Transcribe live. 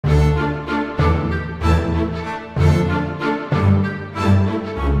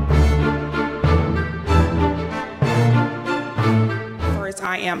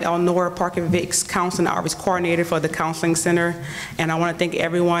am Elnora Parker Vicks, Counseling Outreach Coordinator for the Counseling Center, and I want to thank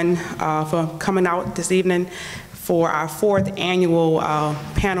everyone for coming out this evening for our 4th annual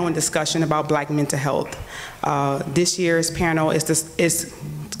panel and discussion about Black mental health. This year's panel is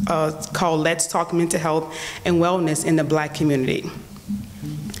called Let's Talk Mental Health and Wellness in the Black Community.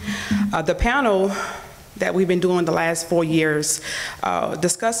 The panel that we've been doing the last 4 years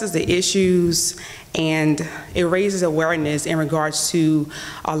discusses the issues, and it raises awareness in regards to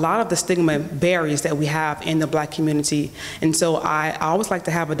a lot of the stigma barriers that we have in the Black community. And so I always like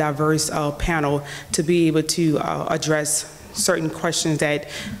to have a diverse panel to be able to address certain questions that,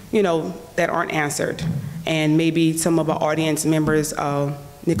 that aren't answered. And maybe some of our audience members,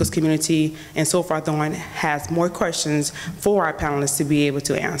 Nichols community and so forth on, has more questions for our panelists to be able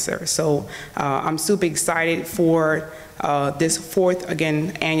to answer. So I'm super excited for this 4th,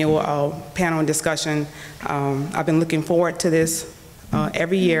 again, annual panel and discussion. I've been looking forward to this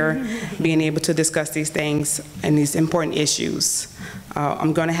every year, being able to discuss these things and these important issues.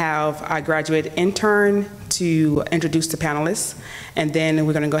 I'm going to have our graduate intern to introduce the panelists, and then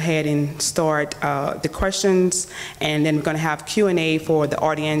we're going to go ahead and start the questions, and then we're going to have Q&A for the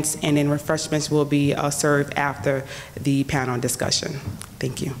audience, and then refreshments will be served after the panel discussion.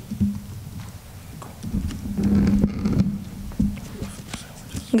 Thank you.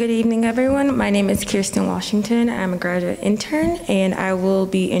 Good evening, everyone. My name is Kirsten Washington. I'm a graduate intern, and I will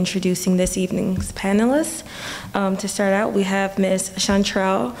be introducing this evening's panelists. To start out, we have Ms.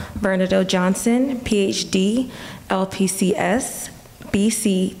 Chantrell Bernardo Johnson, PhD, LPCS,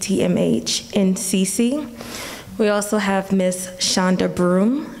 BC, TMH, NCC. We also have Ms. Shonda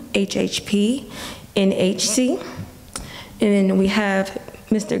Broom, HHP, NHC. And then we have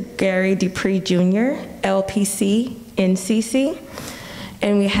Mr. Gary Dupree Jr., LPC, NCC.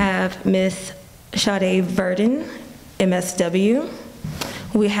 And we have Ms. Sade Verdon, MSW.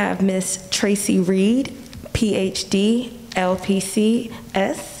 We have Ms. Tracy Reed, PhD,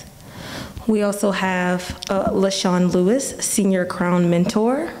 LPCS. We also have LaShawn Lewis, Senior Crown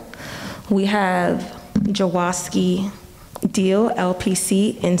Mentor. We have Jawaski Deal,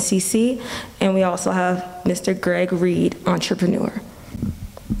 LPC, NCC. And we also have Mr. Greg Reed, Entrepreneur.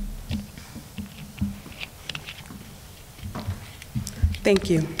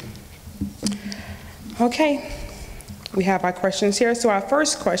 Thank you. Okay, we have our questions here. So our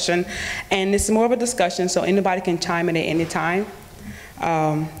first question, and this is more of a discussion, so anybody can chime in at any time.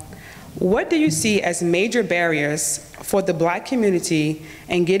 What do you see as major barriers for the Black community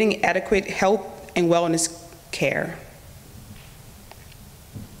in getting adequate health and wellness care?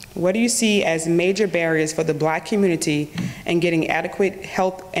 What do you see as major barriers for the Black community in getting adequate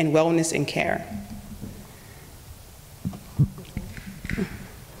health and wellness and care?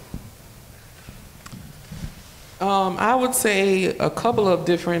 I would say a couple of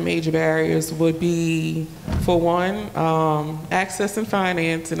different major barriers would be, for one, access and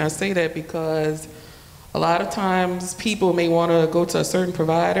finance. And I say that because a lot of times people may want to go to a certain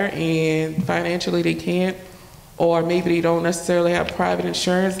provider and financially they can't, or maybe they don't necessarily have private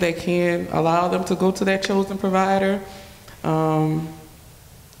insurance that can allow them to go to that chosen provider. And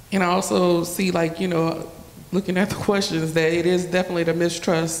I also see, like, looking at the questions, that it is definitely the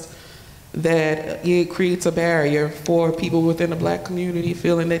mistrust that it creates a barrier for people within the Black community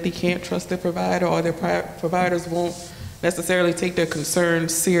feeling that they can't trust their provider, or their providers won't necessarily take their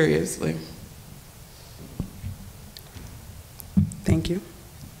concerns seriously. Thank you.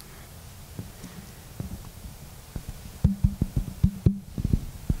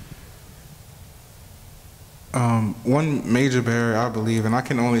 One major barrier, I believe, and I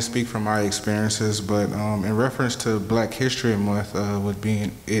can only speak from my experiences, but in reference to Black History Month, with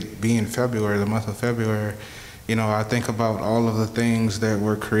it being February, the month of February, I think about all of the things that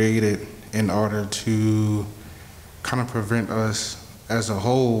were created in order to kind of prevent us as a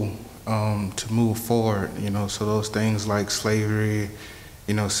whole to move forward, so those things like slavery,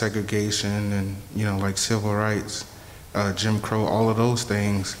 segregation, and, like civil rights, Jim Crow, all of those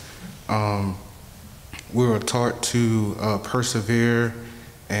things. We were taught to persevere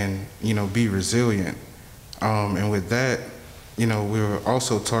and, be resilient. And with that, we were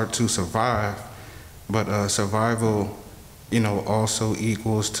also taught to survive, but survival, also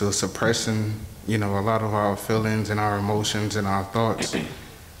equals to suppressing, a lot of our feelings and our emotions and our thoughts.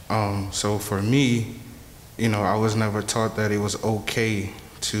 So for me, I was never taught that it was okay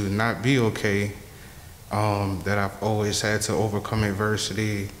to not be okay, that I've always had to overcome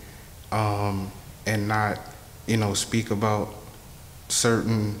adversity, and not, speak about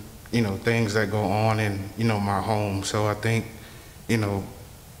certain, things that go on in, my home. So I think,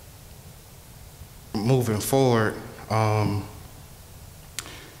 moving forward,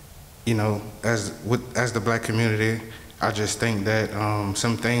 you know, as the Black community, I just think that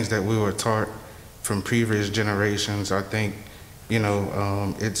some things that we were taught from previous generations, I think, you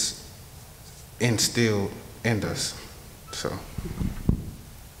know, it's instilled in us. So.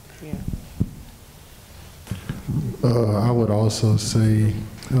 Yeah. I would also say,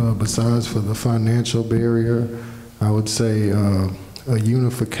 besides for the financial barrier, I would say a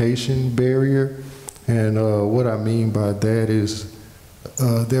unification barrier. And what I mean by that is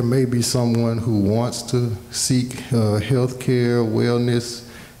there may be someone who wants to seek health care, wellness,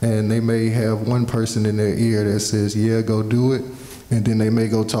 and they may have one person in their ear that says, yeah, go do it. And then they may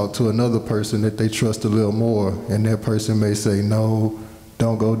go talk to another person that they trust a little more, and that person may say, no,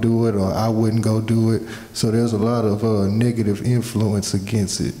 don't go do it, or I wouldn't go do it. So there's a lot of negative influence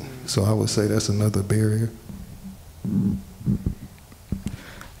against it. So I would say that's another barrier.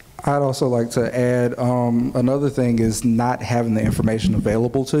 I'd also like to add, another thing is not having the information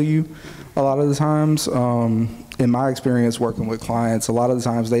available to you a lot of the times. In my experience working with clients, a lot of the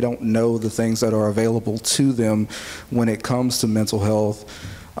times they don't know the things that are available to them when it comes to mental health.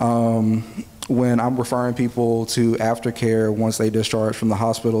 When I'm referring people to aftercare once they discharge from the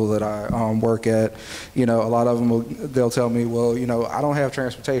hospital that I work at, you know, a lot of them they'll tell me, well, you know, I don't have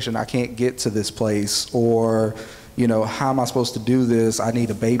transportation, I can't get to this place, or, you know, how am I supposed to do this? I need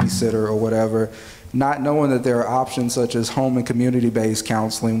a babysitter or whatever. Not knowing that there are options such as home and community-based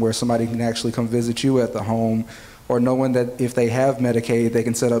counseling where somebody can actually come visit you at the home, or knowing that if they have Medicaid, they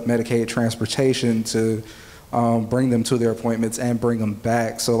can set up Medicaid transportation to bring them to their appointments and bring them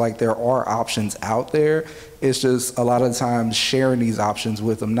back. So like there are options out there. It's just a lot of times sharing these options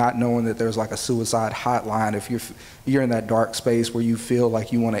with them, not knowing that there's like a suicide hotline if you're in that dark space where you feel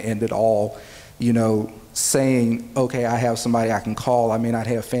like you want to end it all, you know, saying, okay, I have somebody I can call. I may not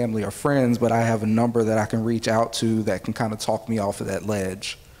have family or friends, but I have a number that I can reach out to that can kind of talk me off of that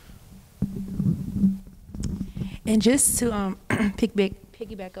ledge. And just to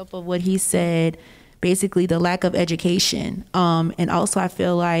piggyback up of what he said, basically the lack of education. And also I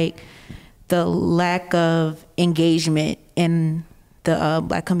feel like the lack of engagement in the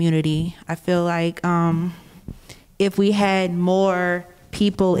Black community. I feel like if we had more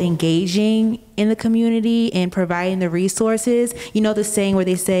people engaging in the community and providing the resources, you know the saying where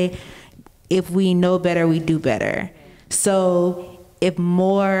they say, if we know better, we do better. So if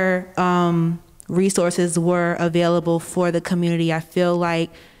more resources were available for the community, I feel like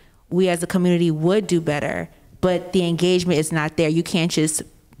we as a community would do better, but the engagement is not there. You can't just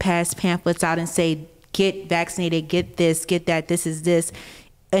pass pamphlets out and say, get vaccinated, get this, get that, this is this.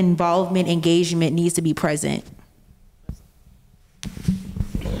 Involvement, engagement needs to be present.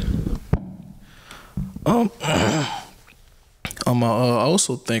 I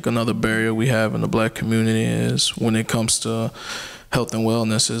also think another barrier we have in the Black community is when it comes to health and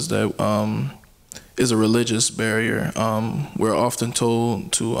wellness is that is a religious barrier. We're often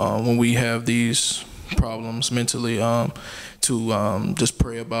told to when we have these problems mentally to just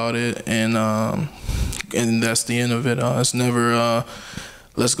pray about it, and that's the end of it. It's never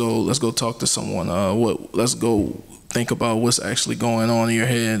let's go talk to someone. Let's go think about what's actually going on in your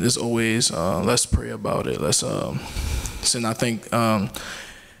head. It's always let's pray about it. Let's and I think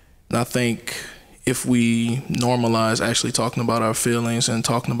if we normalize actually talking about our feelings and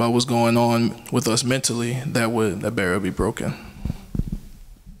talking about what's going on with us mentally, that barrier would be broken.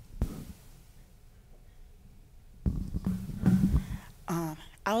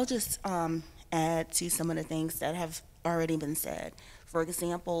 I'll just add to some of the things that have already been said. For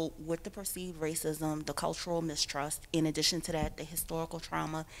example, with the perceived racism, the cultural mistrust, in addition to that, the historical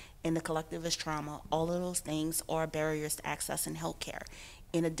trauma and the collectivist trauma, all of those things are barriers to accessing healthcare.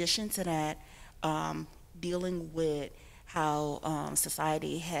 In addition to that, dealing with how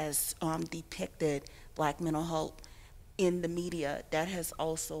society has depicted Black mental health in the media, that has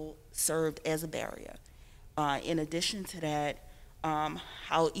also served as a barrier. In addition to that,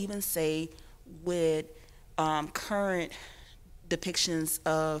 I'll even say with current depictions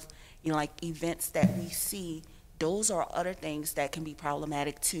of, you know, like events that we see, those are other things that can be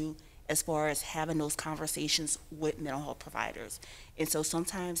problematic too, as far as having those conversations with mental health providers. And so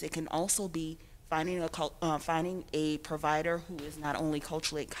sometimes it can also be finding a provider who is not only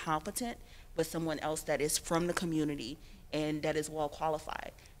culturally competent, but someone else that is from the community and that is well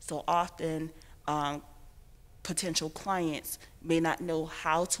qualified. So often potential clients may not know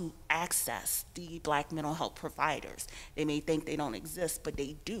how to access the Black mental health providers. They may think they don't exist, but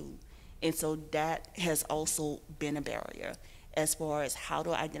they do. And so that has also been a barrier as far as how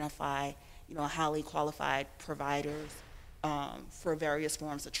to identify, you know, highly qualified providers for various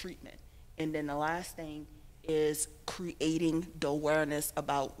forms of treatment. And then the last thing is creating the awareness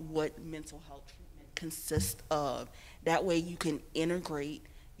about what mental health treatment consists of. That way you can integrate,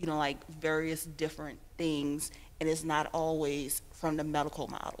 like various different things, and it's not always from the medical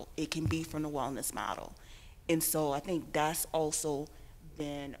model. It can be from the wellness model. And so I think that's also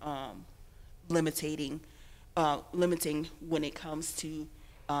been limiting when it comes to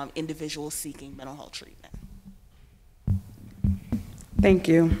individuals seeking mental health treatment. Thank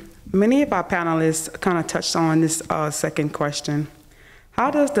you. Many of our panelists kind of touched on this second question.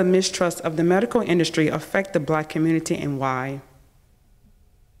 How does the mistrust of the medical industry affect the Black community, and why?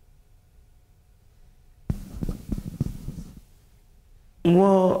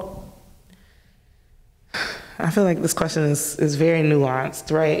 Well, I feel like this question is very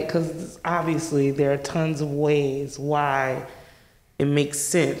nuanced, right? Because obviously there are tons of ways why it makes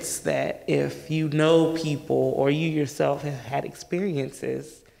sense that if you know people or you yourself have had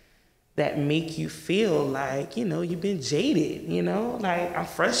experiences that make you feel like, you've been jaded, like I'm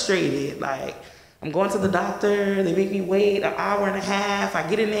frustrated, like I'm going to the doctor, they make me wait an hour and a half, I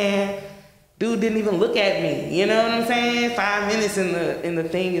get in there, dude didn't even look at me, you know what I'm saying? 5 minutes and the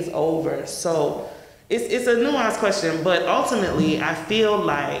thing is over. So it's a nuanced question, but ultimately I feel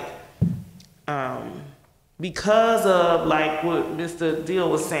like because of like what Mr. Deal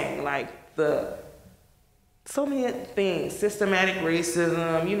was saying, like so many things, systematic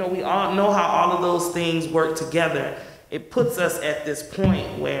racism, we all know how all of those things work together. It puts us at this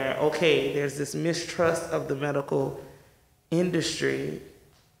point where, okay, there's this mistrust of the medical industry,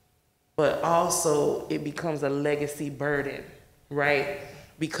 but also it becomes a legacy burden, right?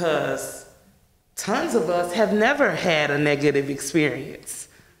 Because tons of us have never had a negative experience,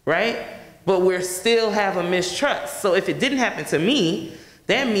 right? But we still have a mistrust. So if it didn't happen to me,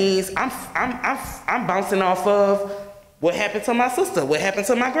 that means I'm bouncing off of what happened to my sister, what happened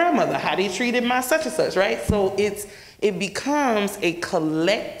to my grandmother, how they treated my such and such, right? So it becomes a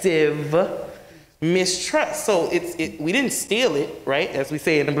collective mistrust. So we didn't steal it, right? As we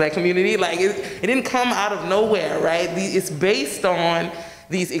say in the Black community, like it didn't come out of nowhere, right? It's based on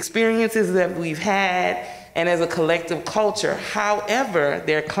these experiences that we've had and as a collective culture. However,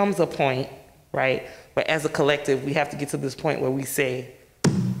 there comes a point, right, where as a collective, we have to get to this point where we say,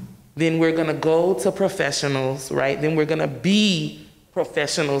 then we're gonna go to professionals, right? Then we're gonna be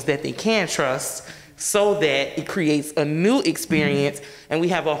professionals that they can trust so that it creates a new experience and we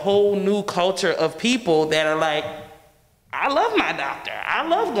have a whole new culture of people that are like, I love my doctor. I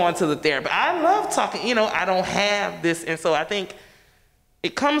love going to the therapist. I love talking, I don't have this. And so I think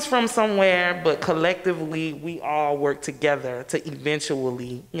it comes from somewhere, but collectively we all work together to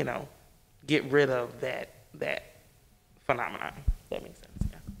eventually, get rid of that phenomenon. That makes sense.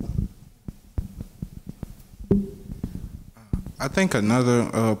 I think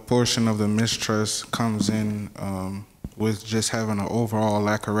another portion of the mistrust comes in with just having an overall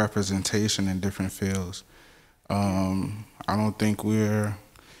lack of representation in different fields. I don't think we're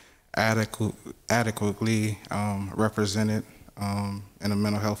adequately represented in the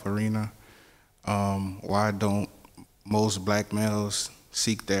mental health arena. Why don't most Black males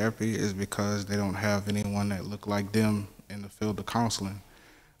seek therapy is because they don't have anyone that look like them in the field of counseling.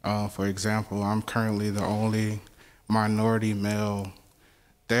 For example, I'm currently the only minority male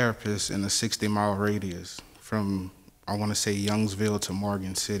therapist in a 60-mile radius from, I want to say, Youngsville to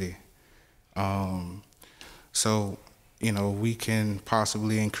Morgan City. So, we can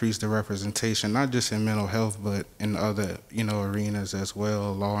possibly increase the representation, not just in mental health, but in other, arenas as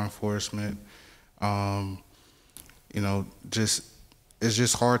well, law enforcement. It's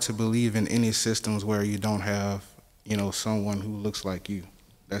just hard to believe in any systems where you don't have, someone who looks like you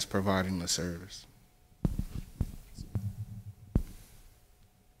that's providing the service.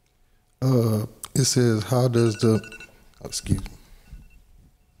 It says, how does the, excuse me.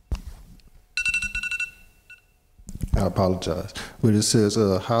 I apologize. But it says,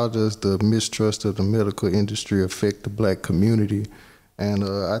 how does the mistrust of the medical industry affect the Black community? And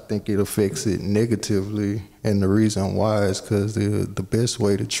I think it affects it negatively. And the reason why is because the best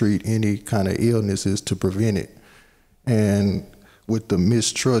way to treat any kind of illness is to prevent it. And with the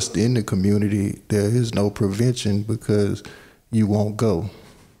mistrust in the community, there is no prevention because you won't go.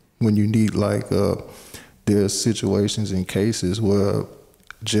 When you need, there's situations and cases where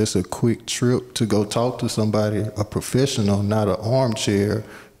just a quick trip to go talk to somebody, a professional, not an armchair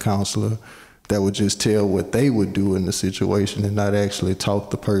counselor, that would just tell what they would do in the situation and not actually talk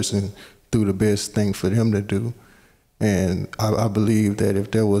the person through the best thing for them to do. And I believe that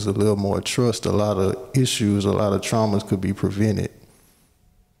if there was a little more trust, a lot of issues, a lot of traumas could be prevented.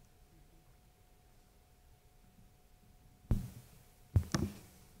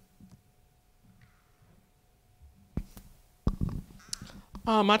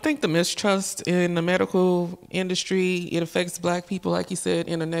 I think the mistrust in the medical industry, it affects Black people, like you said,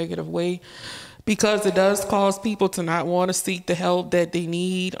 in a negative way, because it does cause people to not want to seek the help that they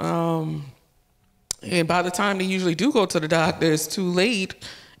need. And by the time they usually do go to the doctor, it's too late,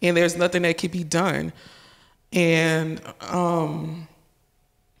 and there's nothing that can be done. And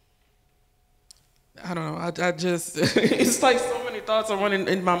I don't know, I just, it's like so many thoughts are running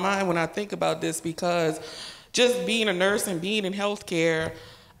in my mind when I think about this, because just being a nurse and being in healthcare,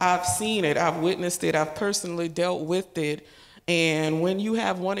 I've seen it, I've witnessed it, I've personally dealt with it. And when you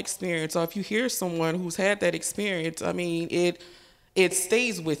have one experience, or if you hear someone who's had that experience, I mean, it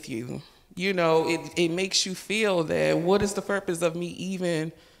stays with you. You know, it makes you feel that what is the purpose of me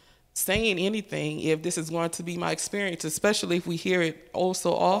even saying anything if this is going to be my experience, especially if we hear it oh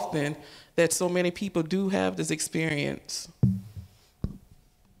so often that so many people do have this experience.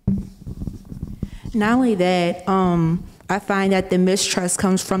 Not only that, I find that the mistrust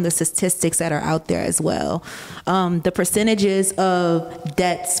comes from the statistics that are out there as well. The percentages of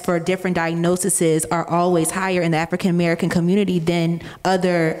deaths for different diagnoses are always higher in the African American community than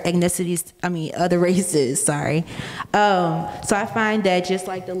other ethnicities, other races, sorry. So I find that just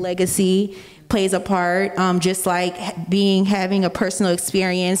like the legacy plays a part, just like having a personal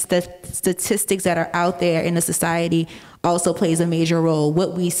experience, the statistics that are out there in the society also plays a major role.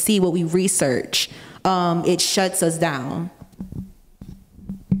 What we see, what we research, it shuts us down.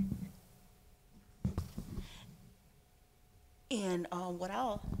 And what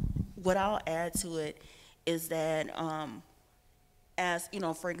I'll add to it is that, as you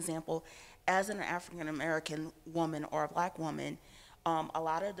know, for example, as an African American woman or a Black woman, a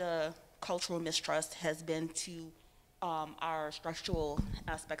lot of the cultural mistrust has been to our structural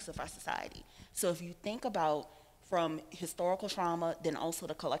aspects of our society. So if you think about from historical trauma, then also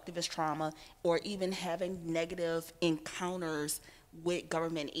the collectivist trauma, or even having negative encounters with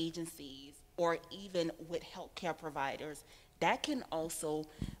government agencies or even with healthcare providers, that can also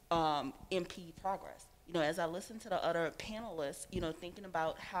impede progress. You know, as I listen to the other panelists, you know, thinking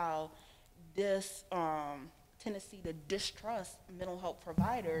about how this tendency to distrust mental health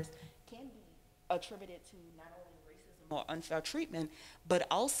providers can be attributed to not only racism or unfair treatment, but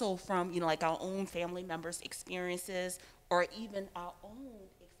also from, you know, like our own family members' experiences, or even our own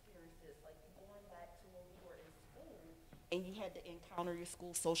experiences, like going back to when we were in school and you had to encounter your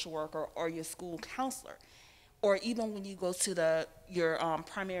school social worker or your school counselor, or even when you go to your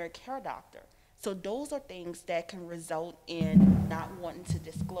primary care doctor. So those are things that can result in not wanting to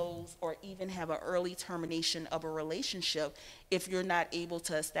disclose or even have an early termination of a relationship if you're not able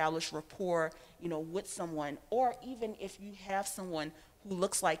to establish rapport, you know, with someone, or even if you have someone who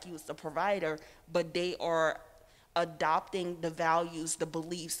looks like you as the provider, but they are adopting the values, the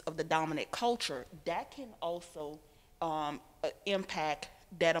beliefs of the dominant culture, that can also impact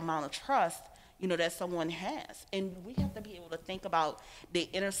that amount of trust, you know, that someone has. And we have to be able to think about the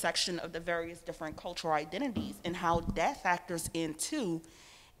intersection of the various different cultural identities and how that factors in too.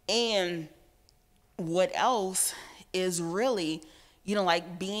 And what else is really, you know,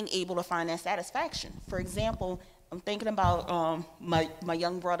 like being able to find that satisfaction. For example, I'm thinking about my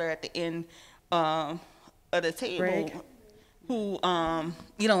young brother at the end of the table, Greg, who,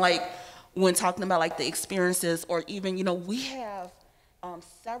 you know, like when talking about like the experiences, or even, you know, we have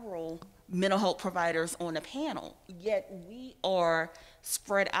several mental health providers on the panel, yet we are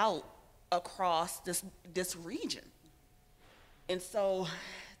spread out across this region. And so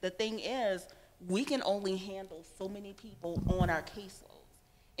the thing is, we can only handle so many people on our caseloads.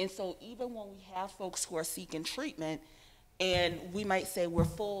 And so even when we have folks who are seeking treatment, and we might say we're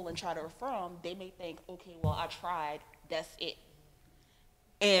full and try to refer them, they may think, okay, well, I tried, that's it.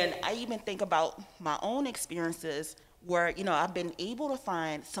 And I even think about my own experiences where, you know, I've been able to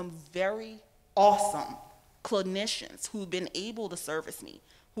find some very awesome clinicians who've been able to service me,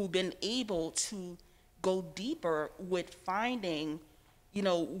 who've been able to go deeper with finding, you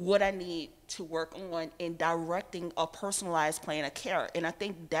know, what I need to work on and directing a personalized plan of care. And I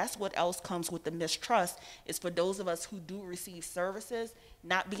think that's what else comes with the mistrust, is for those of us who do receive services,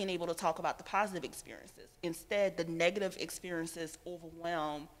 not being able to talk about the positive experiences. Instead, the negative experiences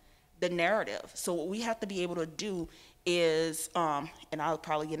overwhelm the narrative. So what we have to be able to do is, and I'll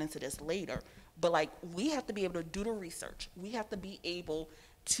probably get into this later, but like we have to be able to do the research. We have to be able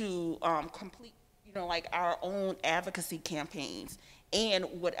to complete, you know, like our own advocacy campaigns. And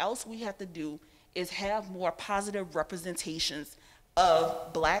what else we have to do is have more positive representations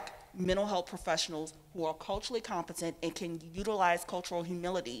of Black mental health professionals who are culturally competent and can utilize cultural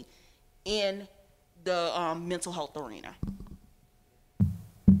humility in the mental health arena.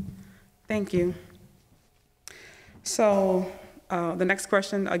 thank you. So The next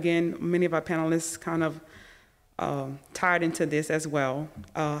question, again, many of our panelists kind of tied into this as well.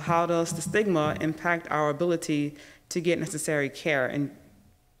 How does the stigma impact our ability to get necessary care? And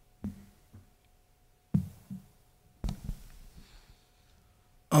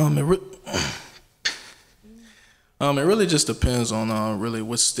it really just depends on really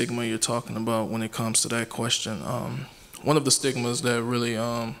what stigma you're talking about when it comes to that question. One of the stigmas that really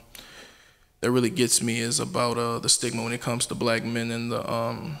gets me is about the stigma when it comes to black men in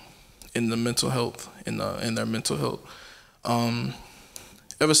the mental health, in their mental health.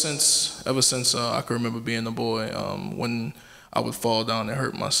 Ever since I can remember being a boy, when I would fall down and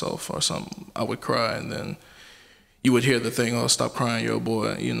hurt myself or something, I would cry, and then you would hear the thing, "Oh, stop crying, you're a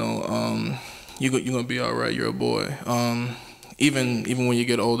boy." You know, you're gonna be all right. You're a boy. Even when you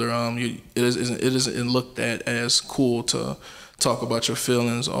get older, it isn't looked at as cool to talk about your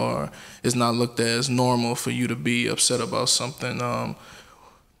feelings, or it's not looked at as normal for you to be upset about something.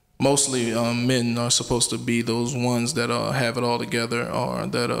 Mostly men are supposed to be those ones that have it all together, or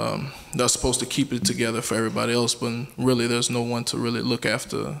that are supposed to keep it together for everybody else, but really there's no one to really look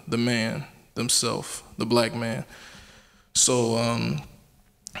after the man themselves, the black man. So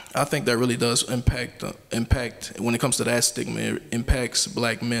I think that really does impact when it comes to that stigma. It impacts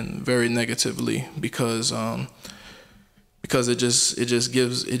black men very negatively because it just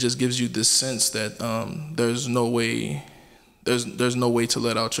gives you this sense that there's no way to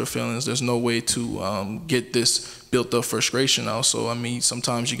let out your feelings. There's no way to get this built up frustration out. So I mean,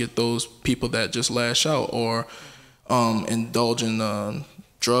 sometimes you get those people that just lash out or indulge in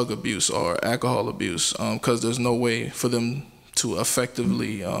drug abuse or alcohol abuse because there's no way for them to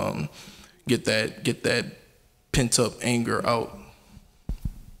effectively get that pent up anger out.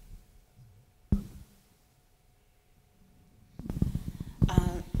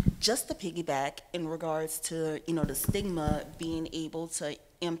 Just to piggyback in regards to, the stigma being able to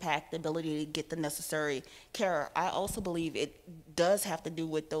impact the ability to get the necessary care, I also believe it does have to do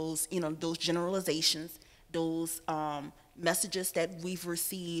with those, those generalizations, those messages that we've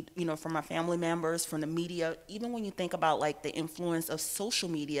received, from our family members, from the media. Even when you think about like the influence of social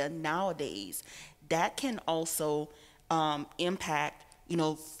media nowadays, that can also impact,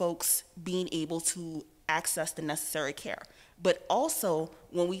 folks being able to access the necessary care. But also,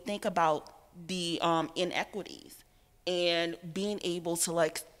 when we think about the inequities and being able to,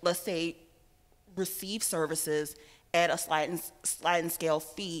 like, let's say, receive services at a sliding scale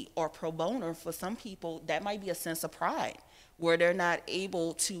fee or pro bono, for some people, that might be a sense of pride, where they're not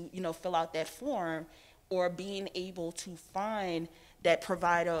able to, fill out that form or being able to find that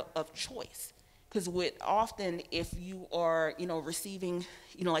provider of choice. Because often, if you are, receiving,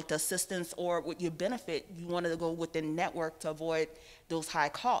 like the assistance or with your benefit, you want to go within network to avoid those high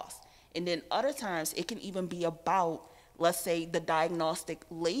costs. And then other times, it can even be about, let's say, the diagnostic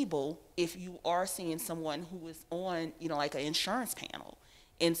label if you are seeing someone who is on, like an insurance panel.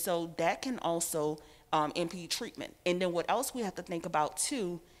 And so that can also impede treatment. And then what else we have to think about,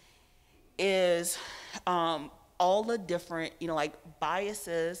 too, is all the different, like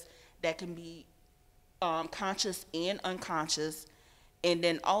biases that can be conscious and unconscious, and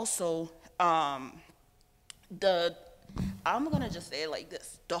then also I'm gonna just say it like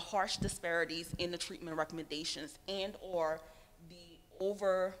this: the harsh disparities in the treatment recommendations and or the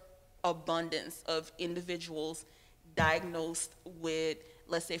overabundance of individuals diagnosed with,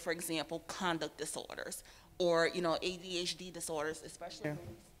 let's say, for example, conduct disorders or ADHD disorders, especially when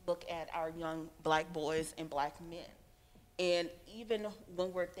we look at our young black boys and black men. And even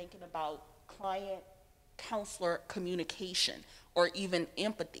when we're thinking about client counselor communication or even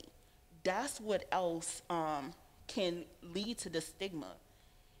empathy, that's what else can lead to the stigma.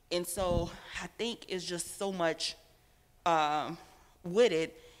 And so I think it's just so much with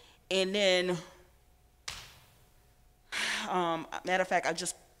it. And then matter of fact,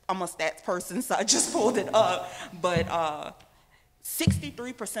 I'm a stats person, so I just pulled it up, but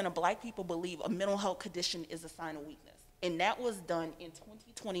 63% of black people believe a mental health condition is a sign of weakness, and that was done in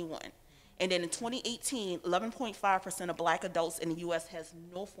 2021. And then in 2018, 11.5% of black adults in the US has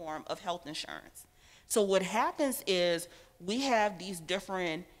no form of health insurance. So what happens is we have these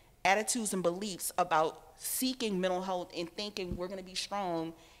different attitudes and beliefs about seeking mental health and thinking we're gonna be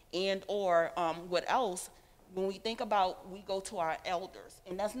strong, and or what else, when we think about, we go to our elders.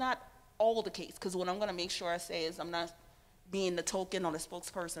 And that's not all the case, because what I'm gonna make sure I say is I'm not being the token or the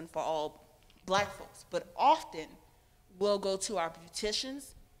spokesperson for all black folks, but often we'll go to our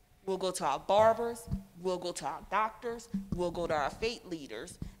beauticians, we'll go to our barbers, we'll go to our doctors, we'll go to our faith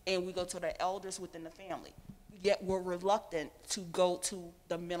leaders, and we go to the elders within the family. Yet we're reluctant to go to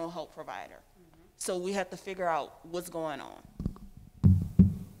the mental health provider. So we have to figure out what's going on.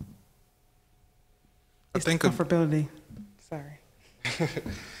 It's the comfortability. Sorry.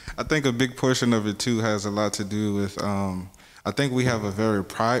 I think a big portion of it too has a lot to do with, I think we have a very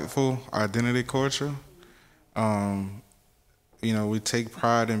prideful identity culture. You know, we take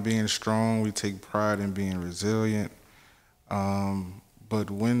pride in being strong, we take pride in being resilient. But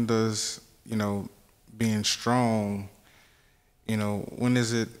when does, you know, being strong, you know, when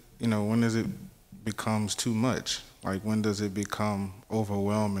is it becomes too much? Like, when does it become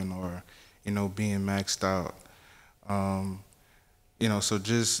overwhelming or, you know, being maxed out? You know, so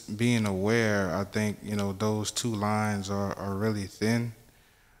just being aware, I think, you know, those two lines are really thin.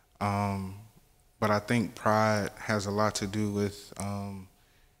 But I think pride has a lot to do with,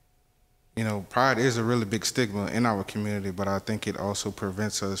 you know, pride is a really big stigma in our community, but I think it also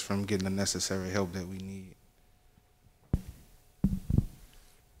prevents us from getting the necessary help that we need.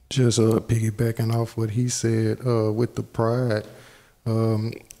 Just piggybacking off what he said with the pride,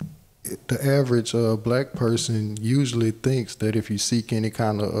 the average black person usually thinks that if you seek any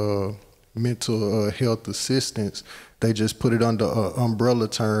kind of mental health assistance, they just put it under an umbrella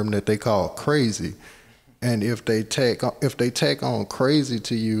term that they call crazy. And if they tack on crazy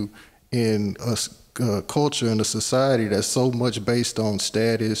to you in a culture and a society that's so much based on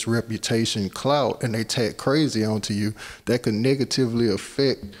status, reputation, clout, and they tack crazy onto you, that could negatively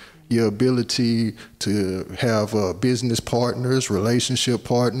affect your ability to have business partners, relationship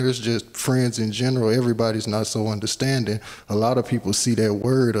partners, just friends in general. Everybody's not so understanding. A lot of people see that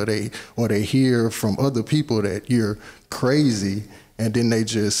word or they hear from other people that you're crazy, and then they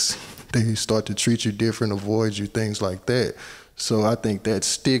start to treat you different, avoid you, things like that. So I think that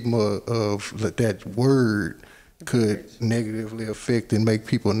stigma of that word could negatively affect and make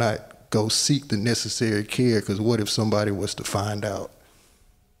people not go seek the necessary care, because what if somebody was to find out?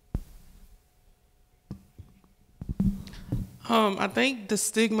 I think the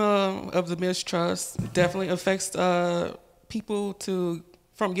stigma of the mistrust definitely affects people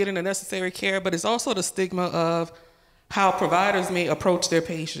from getting the necessary care, but it's also the stigma of how providers may approach their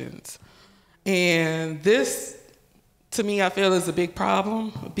patients. And this, to me, I feel is a big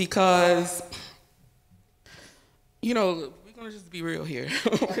problem because, you know, we're gonna just be real here,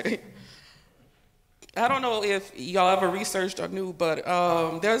 okay? I don't know if y'all ever researched or knew, but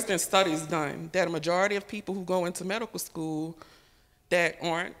there's been studies done that a majority of people who go into medical school that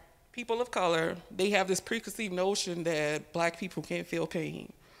aren't people of color, they have this preconceived notion that black people can't feel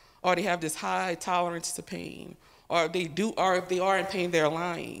pain, or they have this high tolerance to pain, or if they are in pain, they're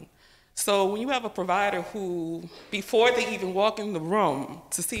lying. So when you have a provider who, before they even walk in the room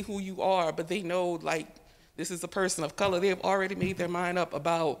to see who you are, but they know, like, this is a person of color, they have already made their mind up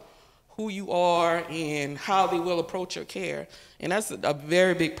about who you are and how they will approach your care. And that's a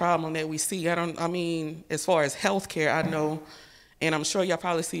very big problem that we see. I mean, as far as healthcare, I know, and I'm sure y'all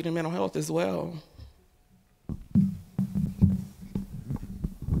probably see it in mental health as well.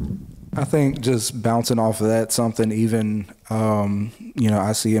 I think just bouncing off of that, something even, you know,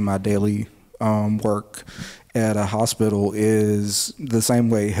 I see in my daily work at a hospital is the same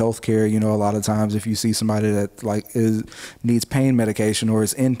way healthcare, you know, a lot of times if you see somebody that needs pain medication or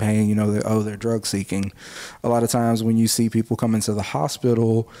is in pain, you know, they're drug seeking. A lot of times when you see people come into the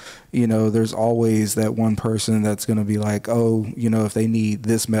hospital, you know, there's always that one person that's going to be like, oh, you know, if they need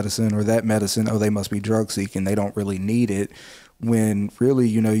this medicine or that medicine, oh, they must be drug seeking. They don't really need it. When really,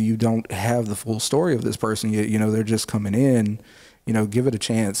 you know, you don't have the full story of this person yet. You know, they're just coming in. You know, give it a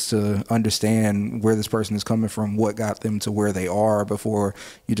chance to understand where this person is coming from, what got them to where they are before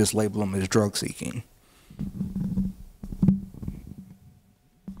you just label them as drug seeking.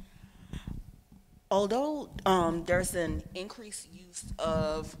 Although there's an increased use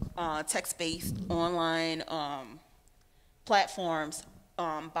of text-based online platforms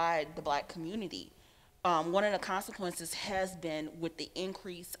by the Black community, one of the consequences has been with the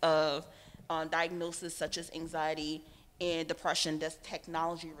increase of diagnoses such as anxiety and depression that's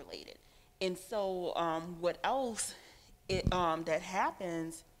technology related. And so what else that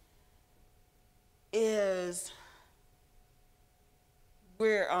happens is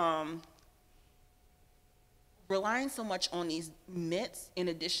we're relying so much on these myths. In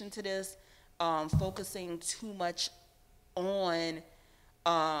addition to this, focusing too much on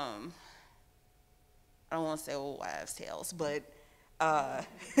I don't want to say old wives' tales, but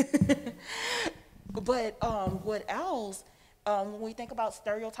what else? When we think about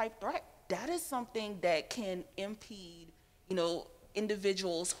stereotype threat, that is something that can impede, you know,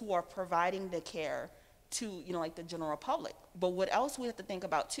 individuals who are providing the care to, you know, like the general public. But what else we have to think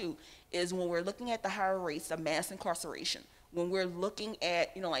about too is when we're looking at the higher rates of mass incarceration, when we're looking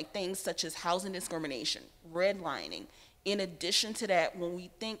at, you know, like things such as housing discrimination, redlining. In addition to that, when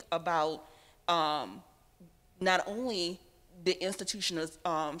we think about not only the institution is,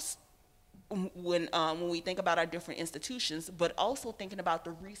 when we think about our different institutions, but also thinking about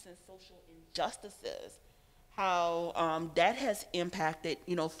the recent social injustices, how that has impacted,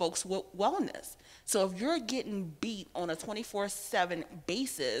 folks with wellness. So if you're getting beat on a 24/7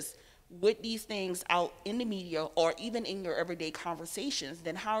 basis with these things out in the media or even in your everyday conversations,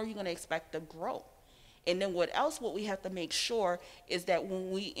 then how are you going to expect to grow? And then what we have to make sure is that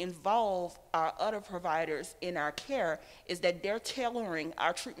when we involve our other providers in our care, is that they're tailoring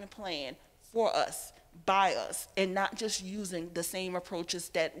our treatment plan for us, by us, and not just using the same approaches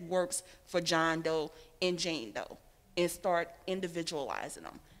that works for John Doe and Jane Doe, and start individualizing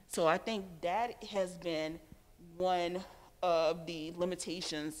them. So I think that has been one of the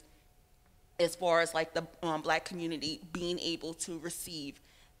limitations as far as like the Black community being able to receive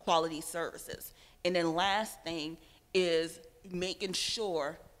quality services. And then last thing is making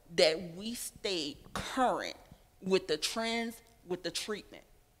sure that we stay current with the trends, with the treatment.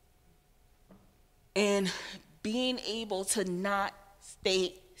 And being able to not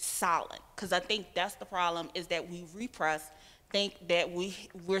stay silent, because I think that's the problem, is that we repress, think that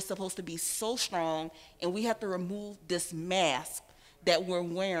we're supposed to be so strong, and we have to remove this mask that we're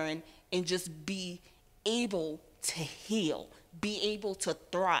wearing and just be able to heal, be able to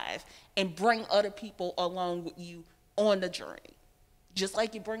thrive, and bring other people along with you on the journey. Just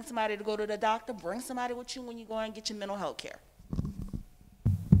like you bring somebody to go to the doctor, bring somebody with you when you go and get your mental health care.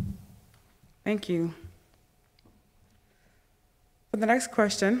 Thank you. For the next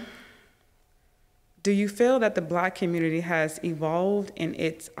question, do you feel that the Black community has evolved in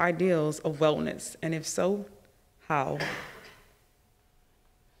its ideals of wellness? And if so, how?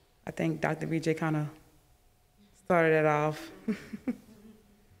 I think Dr. BJ kind of started it off.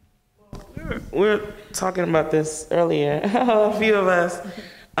 We were talking about this earlier, a few of us,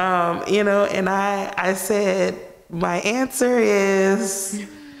 and I said, my answer is,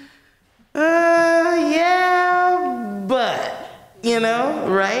 yeah, but,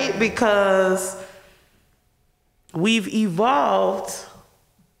 right? Because we've evolved,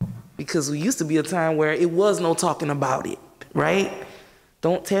 because we used to be a time where it was no talking about it, right?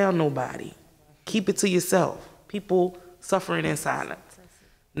 Don't tell nobody. Keep it to yourself. People suffering in silence.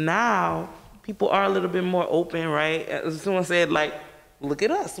 Now, people are a little bit more open, right? As someone said, like, look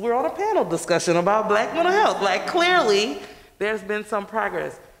at us. We're on a panel discussion about Black mental health. Like, clearly, there's been some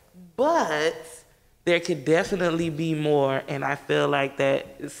progress. But there could definitely be more, and I feel like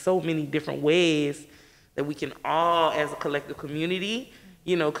that there's so many different ways that we can all, as a collective community,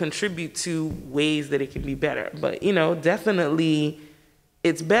 contribute to ways that it can be better. But, definitely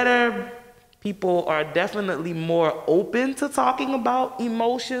it's better. People are definitely more open to talking about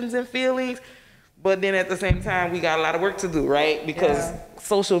emotions and feelings, but then at the same time, we got a lot of work to do, right? Because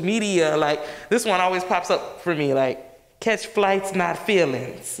social media, like, this one always pops up for me, like, catch flights, not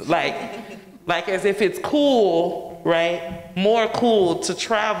feelings. Like as if it's cool, right? More cool to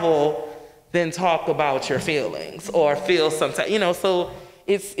travel than talk about your feelings or feel sometimes, so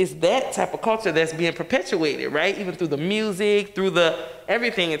it's that type of culture that's being perpetuated, right? Even through the music, through the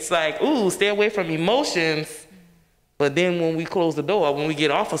everything. It's like, ooh, stay away from emotions. But then when we close the door, when we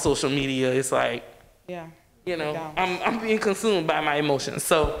get off of social media, it's like, I'm being consumed by my emotions.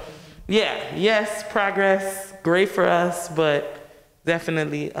 So, yes, progress, great for us, but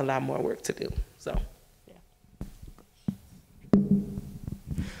definitely a lot more work to do. So,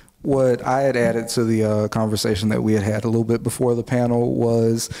 What I had added to the conversation that we had a little bit before the panel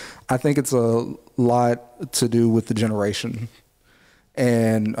was, I think it's a lot to do with the generation.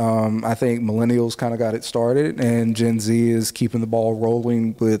 And I think millennials kind of got it started, and Gen Z is keeping the ball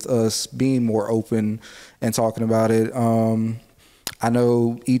rolling with us being more open and talking about it. I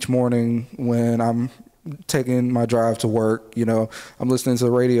know each morning when I'm taking my drive to work, I'm listening to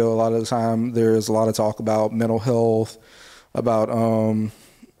the radio a lot of the time. There's a lot of talk about mental health, about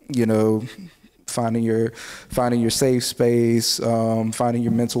finding your safe space, finding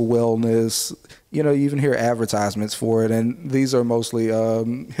your mental wellness. You even hear advertisements for it, and these are mostly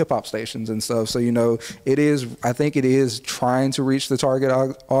hip hop stations and stuff. So I think it is trying to reach the target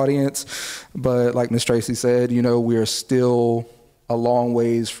audience, but like Ms. Tracy said, we are still a long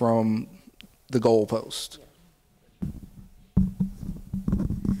ways from the goalpost.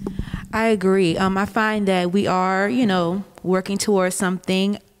 I agree. I find that we are, working towards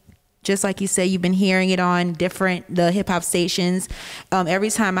something. Just like you said, you've been hearing it on the hip hop stations.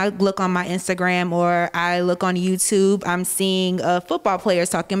 Every time I look on my Instagram or I look on YouTube, I'm seeing football players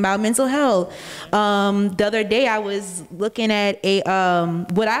talking about mental health. The other day I was looking at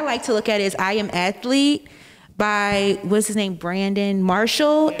what I like to look at is I Am Athlete by, what's his name, Brandon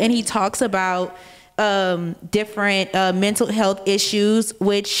Marshall. And he talks about different mental health issues,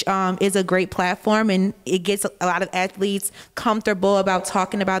 which is a great platform, and it gets a lot of athletes comfortable about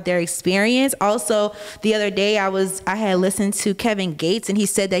talking about their experience. Also, the other day I had listened to Kevin Gates, and he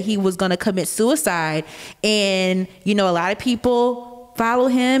said that he was going to commit suicide, and a lot of people follow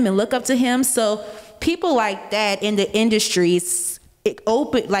him and look up to him. So people like that in the industries,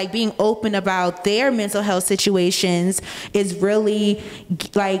 being open about their mental health situations is really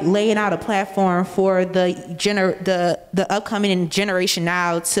like laying out a platform for the upcoming generation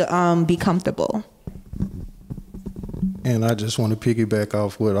now to be comfortable. And I just want to piggyback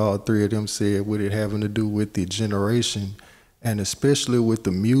off what all three of them said, with it having to do with the generation, and especially with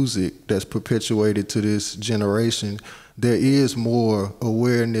the music that's perpetuated to this generation. There is more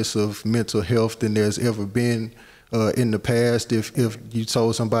awareness of mental health than there's ever been in the past. If you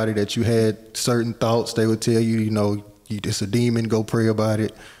told somebody that you had certain thoughts, they would tell you, it's a demon, go pray about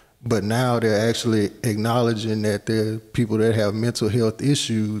it. But now they're actually acknowledging that there are people that have mental health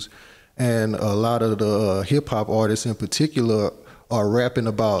issues, and a lot of the hip hop artists in particular are rapping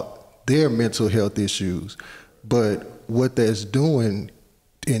about their mental health issues. But what that's doing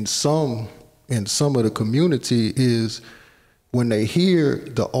in some of the community is, when they hear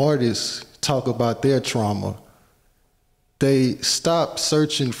the artists talk about their trauma, they stop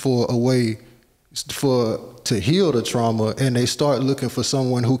searching for a way to heal the trauma, and they start looking for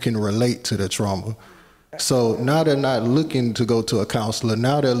someone who can relate to the trauma. So now they're not looking to go to a counselor.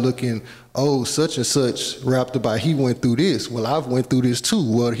 Now they're looking, oh, such and such rapped about he went through this. Well, I've went through this too.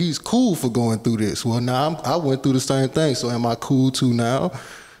 Well, he's cool for going through this. Well, now I went through the same thing, so am I cool too now?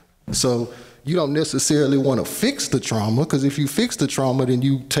 So you don't necessarily want to fix the trauma, because if you fix the trauma, then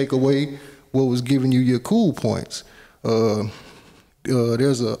you take away what was giving you your cool points.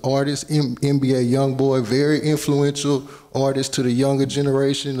 There's an artist, NBA Youngboy, very influential artist to the younger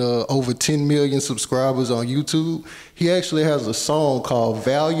generation, over 10 million subscribers on YouTube. He actually has a song called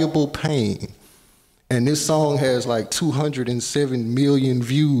Valuable Pain. And this song has like 207 million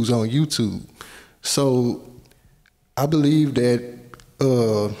views on YouTube. So I believe that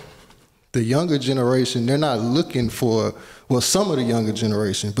the younger generation, they're not looking for, well, some of the younger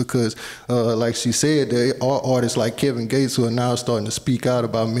generation, because like she said, there are artists like Kevin Gates who are now starting to speak out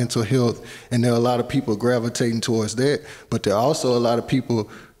about mental health, and there are a lot of people gravitating towards that, but there are also a lot of people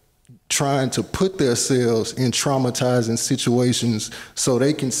trying to put themselves in traumatizing situations so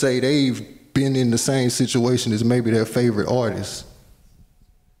they can say they've been in the same situation as maybe their favorite artist.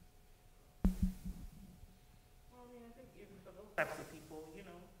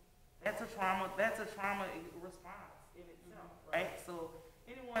 That's a trauma response in itself, right? So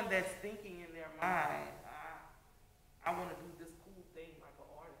anyone that's thinking in their mind, I want to do this cool thing like an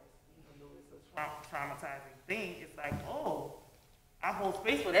artist, even though it's a traumatizing thing, it's like, oh, I hold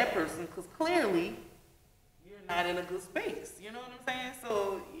space for that person, because clearly you're not in a good space. You know what I'm saying?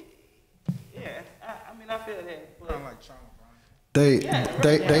 So yeah, I feel that. But kind of like trauma, right? They have.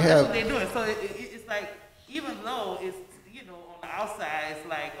 That's what they're doing. So it's like, even though it's, on the outside, it's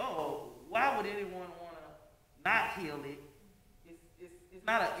like, oh, why would anyone want to not heal it? It's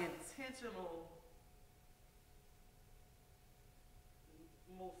not an intentional.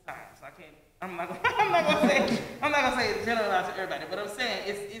 Most times, I'm not gonna say generalize to everybody, but I'm saying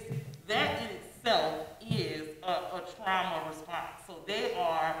it's that in itself is a trauma response. So they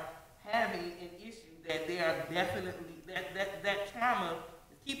are having an issue that they are definitely that trauma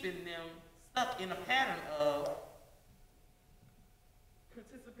is keeping them stuck in a pattern of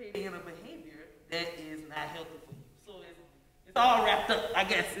participating in a behavior that is not healthy for you. So it's all wrapped up, I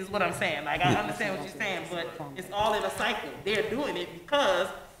guess, is what I'm saying. Like, I understand what you're saying, but it's all in a cycle. They're doing it because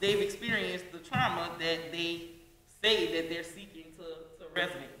they've experienced the trauma that they say that they're seeking to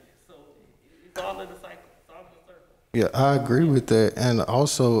resonate with. So it's all in a cycle. It's all in a circle. Yeah, I agree with that. And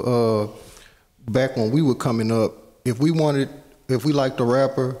also, back when we were coming up, if we liked a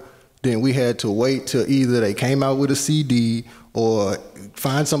rapper, then we had to wait till either they came out with a CD, or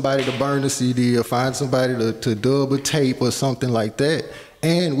find somebody to burn the CD, or find somebody to dub a tape or something like that.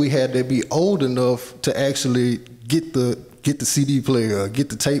 And we had to be old enough to actually get the CD player, or get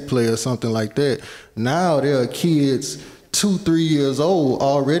the tape player, or something like that. Now there are kids 2-3 years old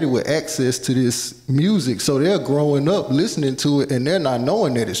already with access to this music, so they're growing up listening to it, and they're not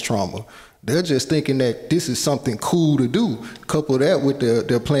knowing that it's trauma. They're just thinking that this is something cool to do. Couple that with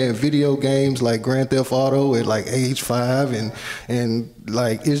they're playing video games like Grand Theft Auto at like age 5, and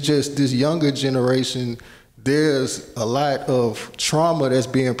like, it's just this younger generation, there's a lot of trauma that's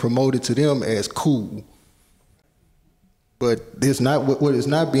being promoted to them as cool. But it's not, what is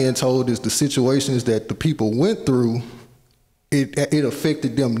not being told is the situations that the people went through it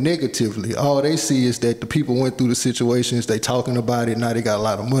affected them negatively. All they see is that the people went through the situations, they talking about it, now they got a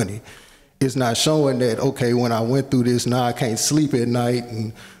lot of money. It's not showing that, okay, when I went through this, now I can't sleep at night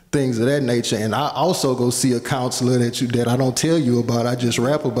and things of that nature. And I also go see a counselor that I don't tell you about. I just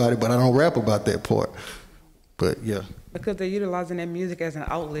rap about it, but I don't rap about that part. But yeah. Because they're utilizing their music as an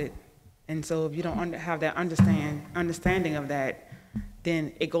outlet. And so if you don't have that understanding of that,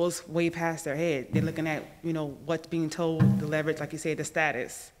 then it goes way past their head. They're looking at, you know, what's being told, the leverage, like you say, the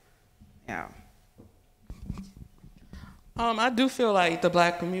status. Yeah. I do feel like the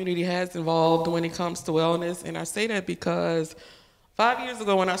Black community has evolved when it comes to wellness, and I say that because 5 years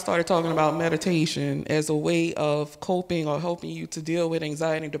ago when I started talking about meditation as a way of coping or helping you to deal with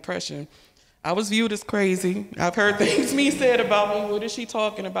anxiety and depression, I was viewed as crazy. I've heard things me said about me, what is she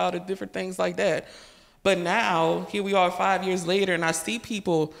talking about, and different things like that. But now, here we are 5 years later, and I see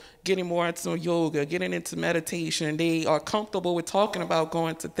people getting more into yoga, getting into meditation. They are comfortable with talking about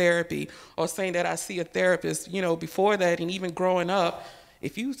going to therapy or saying that I see a therapist. You know, before that, and even growing up,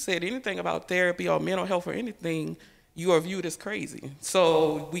 if you said anything about therapy or mental health or anything, you are viewed as crazy.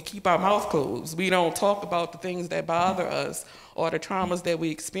 So we keep our mouth closed. We don't talk about the things that bother us or the traumas that we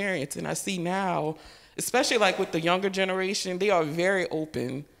experience. And I see now, especially like with the younger generation, they are very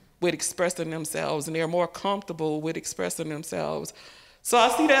open with expressing themselves, and they're more comfortable with expressing themselves. So I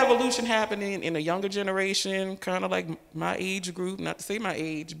see the evolution happening in the younger generation, kind of like my age group, not to say my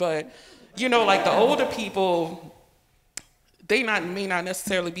age, but, you know, like the older people, they may not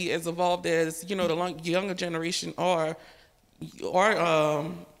necessarily be as evolved as, you know, the younger generation are,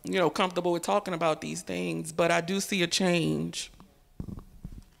 you know, comfortable with talking about these things, but I do see a change.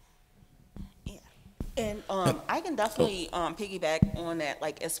 And I can definitely piggyback on that,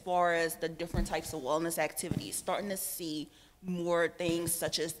 like as far as the different types of wellness activities, starting to see more things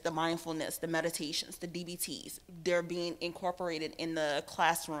such as the mindfulness, the meditations, the DBTs, they're being incorporated in the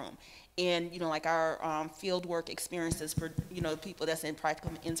classroom. And, you know, like our field work experiences for, you know, people that's in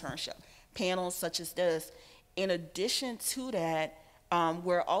practical internship, panels such as this. In addition to that,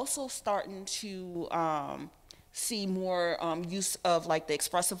 we're also starting to see more use of like the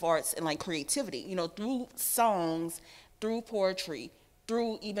expressive arts and like creativity, you know, through songs, through poetry,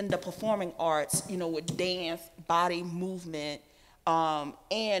 through even the performing arts, you know, with dance, body movement,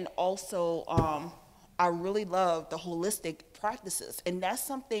 and also I really love the holistic practices. And that's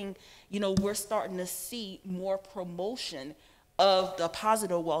something, you know, we're starting to see more promotion of the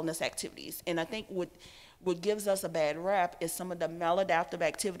positive wellness activities. And I think what gives us a bad rap is some of the maladaptive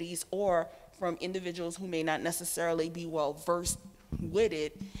activities or from individuals who may not necessarily be well versed with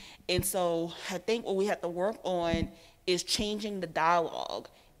it. And so I think what we have to work on is changing the dialogue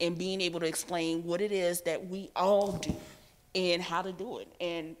and being able to explain what it is that we all do and how to do it,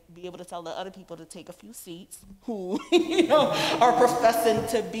 and be able to tell the other people to take a few seats who, you know, are professing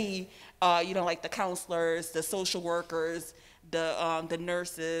to be, you know, like the counselors, the social workers, the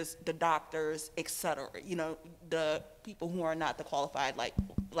nurses, the doctors, et cetera, you know, the people who are not the qualified, like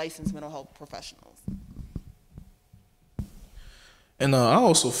licensed mental health professionals. And I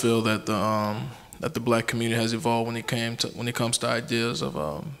also feel that the Black community has evolved when it comes to ideas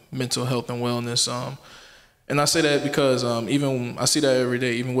of mental health and wellness. And I say that because even I see that every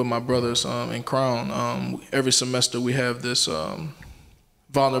day, even with my brothers in Crown. Every semester we have this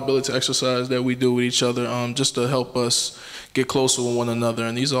vulnerability exercise that we do with each other, just to help us get closer with one another.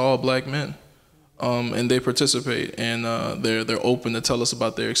 And these are all Black men, and they participate, and they're open to tell us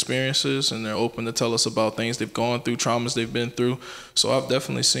about their experiences, and they're open to tell us about things they've gone through, traumas they've been through. So I've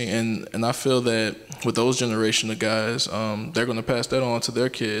definitely seen, and I feel that with those generation of guys, they're going to pass that on to their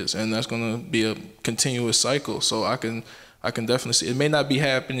kids, and that's going to be a continuous cycle. So I can definitely see it may not be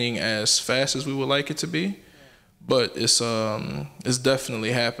happening as fast as we would like it to be, but it's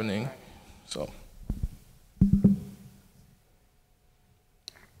definitely happening. So.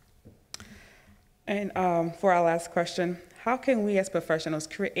 And for our last question, how can we as professionals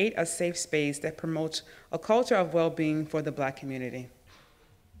create a safe space that promotes a culture of well-being for the Black community?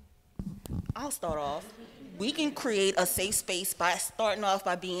 I'll start off. We can create a safe space by starting off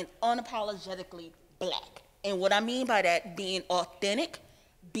by being unapologetically Black. And what I mean by that, being authentic,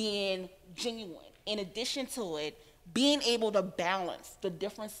 being genuine. In addition to it, being able to balance the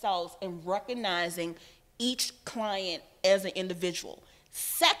different selves and recognizing each client as an individual.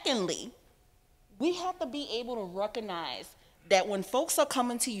 Secondly, we have to be able to recognize that when folks are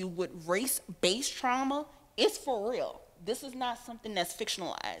coming to you with race-based trauma, it's for real. This is not something that's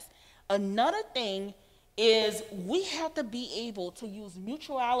fictionalized. Another thing is we have to be able to use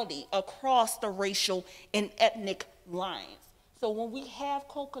mutuality across the racial and ethnic lines. So when we have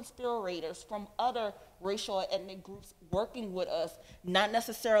co-conspirators from other racial or ethnic groups working with us, not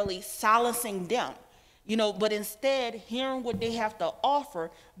necessarily silencing them, but instead hearing what they have to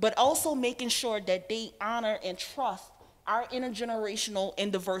offer, but also making sure that they honor and trust our intergenerational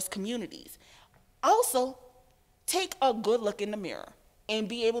and diverse communities. Also, take a good look in the mirror and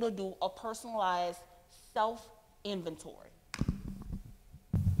be able to do a personalized self-inventory.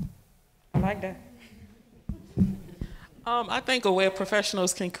 I like that. I think a way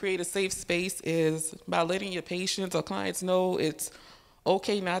professionals can create a safe space is by letting your patients or clients know it's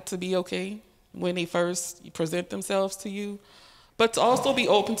okay not to be okay when they first present themselves to you, but to also be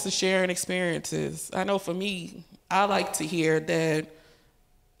open to sharing experiences. I know for me, I like to hear that,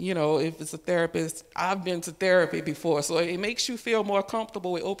 if it's a therapist, I've been to therapy before, so it makes you feel more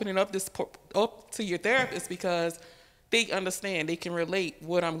comfortable with opening up up to your therapist because they understand, they can relate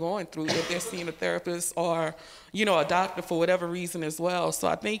what I'm going through if they're seeing a therapist or, a doctor for whatever reason as well. So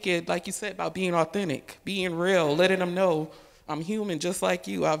I think it, like you said, about being authentic, being real, letting them know I'm human just like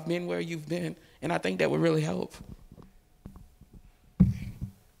you. I've been where you've been. And I think that would really help.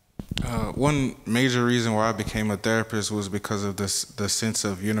 One major reason why I became a therapist was because of the sense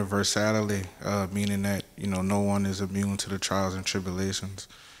of universality, meaning that, no one is immune to the trials and tribulations.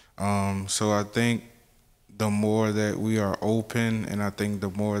 So I think the more that we are open, and I think the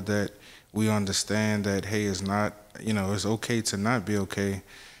more that we understand that, hey, it's not, it's okay to not be okay,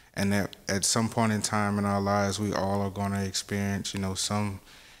 and that at some point in time in our lives, we all are going to experience, some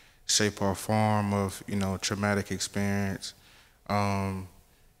shape or form of, traumatic experience.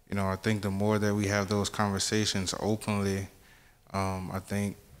 I think the more that we have those conversations openly, I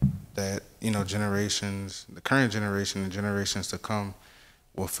think that, generations, the current generation and generations to come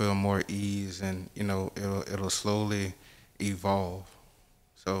will feel more ease, and, it'll slowly evolve.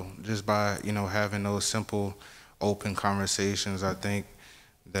 So just by, having those simple, open conversations, I think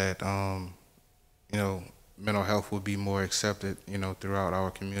that, mental health will be more accepted, throughout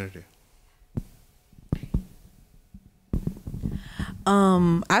our community.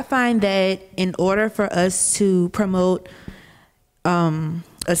 I find that in order for us to promote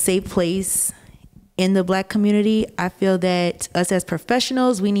a safe place in the Black community, I feel that us as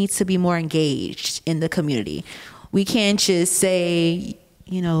professionals, we need to be more engaged in the community. We can't just say,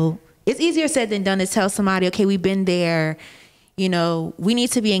 it's easier said than done to tell somebody, okay, we've been there. We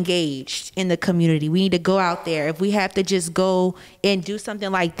need to be engaged in the community. We need to go out there. If we have to just go and do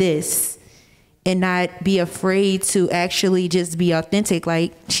something like this and not be afraid to actually just be authentic,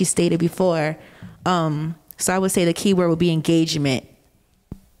 like she stated before. So I would say the key word would be engagement.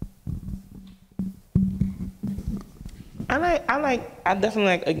 I definitely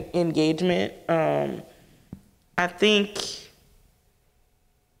like engagement. I think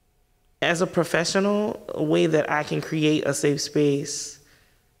as a professional, a way that I can create a safe space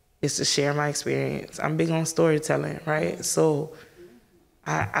is to share my experience. I'm big on storytelling, right? So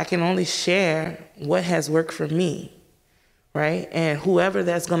I can only share what has worked for me, right? And whoever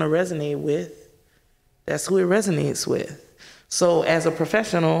that's gonna resonate with, that's who it resonates with. So as a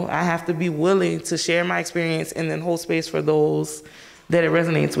professional, I have to be willing to share my experience and then hold space for those that it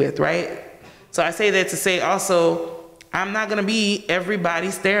resonates with, right? So I say that to say also, I'm not gonna be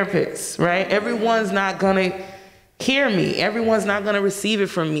everybody's therapist, right? Everyone's not gonna hear me. Everyone's not gonna receive it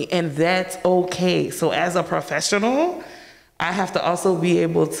from me, and that's okay. So as a professional, I have to also be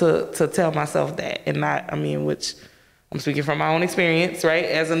able to tell myself that, and not, which I'm speaking from my own experience, right?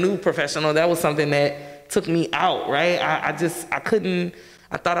 As a new professional, that was something that took me out, right?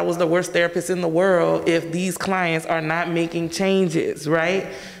 I thought I was the worst therapist in the world if these clients are not making changes, right?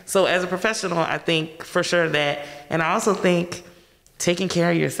 So as a professional, I think for sure that, and I also think taking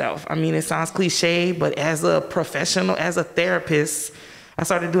care of yourself. It sounds cliche, but as a professional, as a therapist, I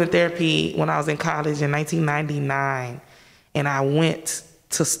started doing therapy when I was in college in 1999, and I went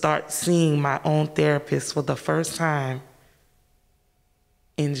to start seeing my own therapist for the first time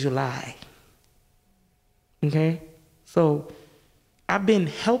in July. Okay? So I've been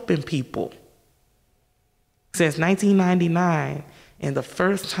helping people since 1999, and the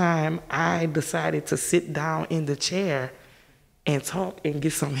first time I decided to sit down in the chair and talk and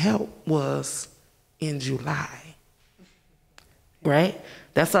get some help was in July, right?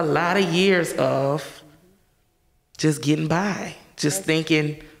 That's a lot of years of just getting by, just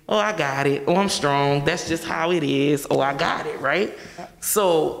thinking, oh, I got it, oh, I'm strong, that's just how it is, oh, I got it, right?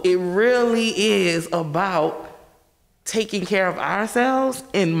 So it really is about taking care of ourselves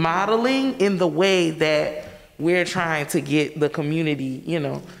and modeling in the way that we're trying to get the community,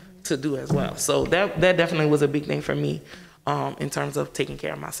 to do as well. So that definitely was a big thing for me in terms of taking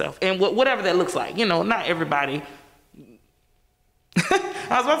care of myself. And whatever that looks like, not everybody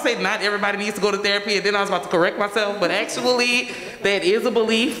I was about to say not everybody needs to go to therapy, and then I was about to correct myself, but actually that is a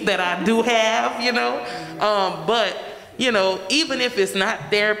belief that I do have, you know. But, you know, even if it's not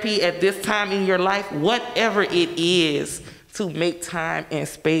therapy at this time in your life, whatever it is, to make time and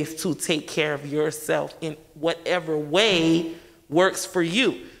space to take care of yourself in whatever way works for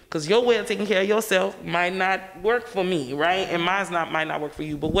you. Because your way of taking care of yourself might not work for me, right? And might not work for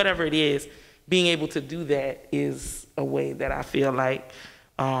you, but whatever it is, being able to do that is a way that I feel like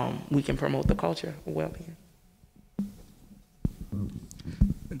we can promote the culture of well-being.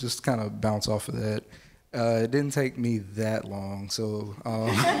 Just kind of bounce off of that. It didn't take me that long, so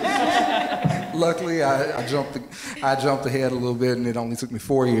luckily I jumped ahead a little bit, and it only took me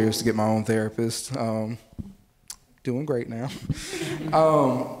 4 years to get my own therapist. Doing great now.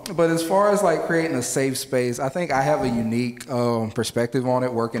 But as far as like creating a safe space, I think I have a unique perspective on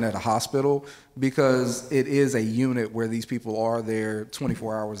it working at a hospital, because it is a unit where these people are there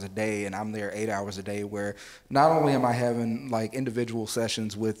 24 hours a day and I'm there 8 hours a day, where not only am I having like individual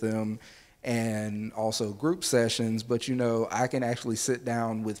sessions with them and also group sessions, but you know, I can actually sit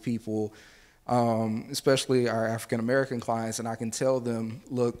down with people, especially our African-American clients, and I can tell them,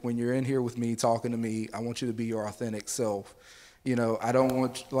 look, when you're in here with me, talking to me, I want you to be your authentic self. You know, I don't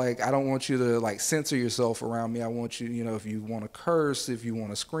want you to like censor yourself around me. I want you, you know, if you want to curse, if you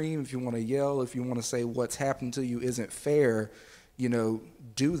want to scream, if you want to yell, if you want to say what's happened to you isn't fair, you know,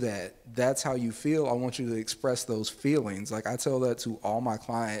 do that. That's how you feel. I want you to express those feelings. Like I tell that to all my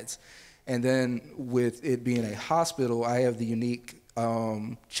clients. And then with it being a hospital, I have the unique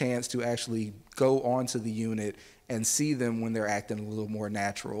chance to actually go onto the unit and see them when they're acting a little more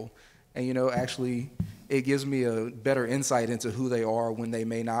natural. And, you know, actually it gives me a better insight into who they are when they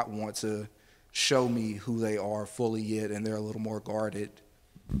may not want to show me who they are fully yet, and they're a little more guarded.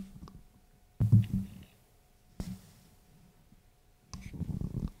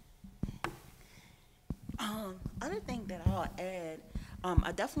 Other thing that I'll add,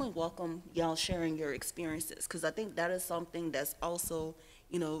 I definitely welcome y'all sharing your experiences, because I think that is something that's also,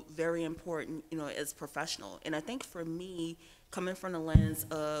 you know, very important, you know, as professional. And I think for me, coming from the lens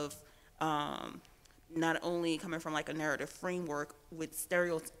of not only coming from like a narrative framework with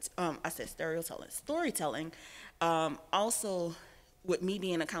storytelling, also with me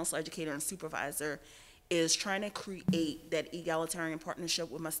being a counselor, educator, and supervisor, is trying to create that egalitarian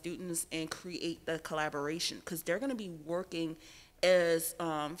partnership with my students and create the collaboration, because they're going to be working as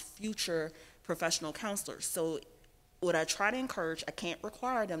future professional counselors. So what I try to encourage, I can't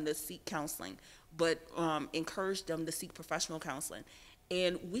require them to seek counseling, but encourage them to seek professional counseling.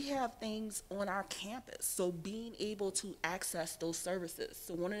 And we have things on our campus, so being able to access those services.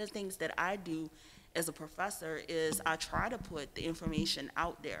 So one of the things that I do as a professor is I try to put the information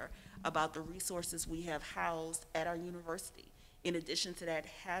out there about the resources we have housed at our university. In addition to that,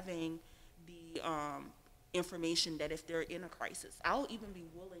 having the information that if they're in a crisis, I'll even be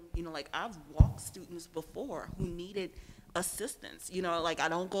willing, you know, like I've walked students before who needed assistance, you know, like I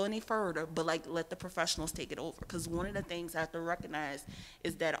don't go any further, but like let the professionals take it over. Because one of the things I have to recognize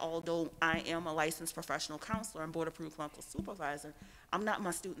is that although I am a licensed professional counselor and board approved clinical supervisor, I'm not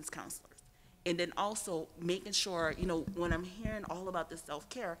my students' counselors. And then also making sure, you know, when I'm hearing all about this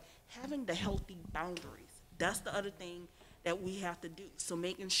self-care, having the healthy boundaries. That's the other thing that we have to do. So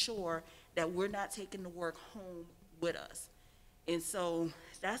making sure that we're not taking the work home with us. And so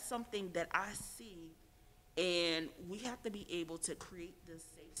that's something that I see, and we have to be able to create this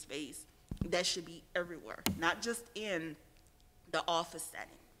safe space that should be everywhere, not just in the office setting.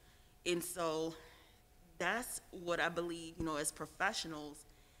 And so that's what I believe, you know, as professionals,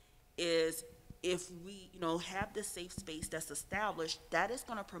 is if we, you know, have this safe space that's established, that is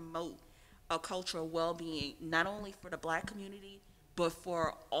going to promote a culture of well-being, not only for the Black community, but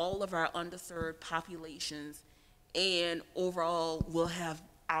for all of our underserved populations, and overall we'll have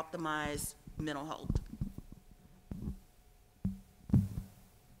optimized mental health.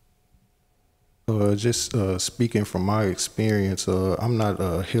 Just speaking from my experience, I'm not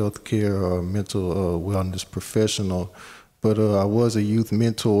a healthcare or mental wellness professional, but I was a youth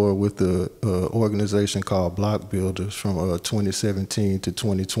mentor with the organization called Block Builders from 2017 to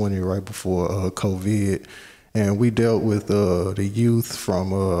 2020, right before COVID. And we dealt with the youth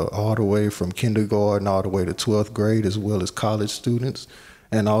from all the way from kindergarten all the way to 12th grade, as well as college students.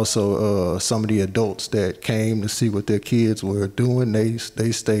 And also some of the adults that came to see what their kids were doing, they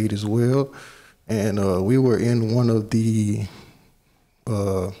stayed as well. And we were in one of the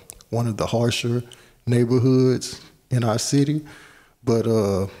harsher neighborhoods in our city, but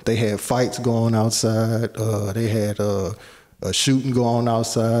they had fights going outside. They had a shooting going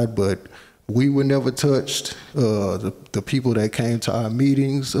outside, but we were never touched. The people that came to our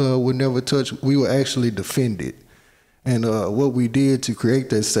meetings were never touched. We were actually defended. And what we did to create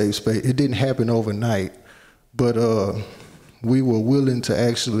that safe space, it didn't happen overnight, but we were willing to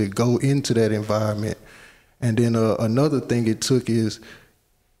actually go into that environment. And then another thing it took is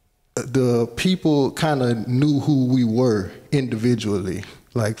the people kind of knew who we were individually,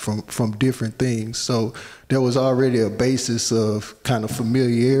 like from different things. So there was already a basis of kind of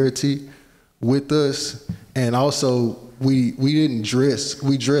familiarity with us. And also we didn't dress,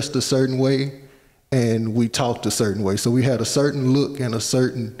 we dressed a certain way and we talked a certain way. So we had a certain look and a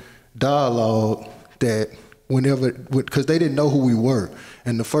certain dialogue that whenever, because they didn't know who we were.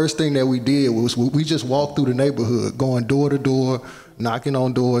 And the first thing that we did was we just walked through the neighborhood, going door to door, knocking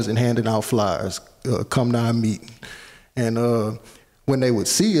on doors and handing out flyers, come to our meeting. And when they would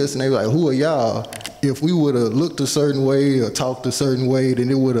see us and they were like, who are y'all? If we would have looked a certain way or talked a certain way, then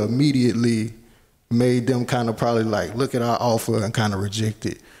it would have immediately made them kind of probably like look at our offer and kind of reject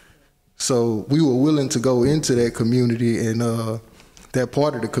it. So we were willing to go into that community and that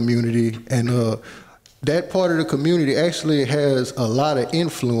part of the community, and that part of the community actually has a lot of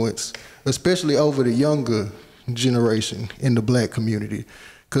influence, especially over the younger generation in the Black community.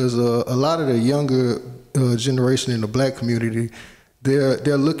 Because a lot of the younger generation in the Black community,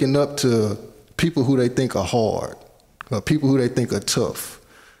 they're looking up to people who they think are hard, people who they think are tough.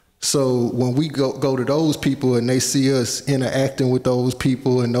 So when we go to those people and they see us interacting with those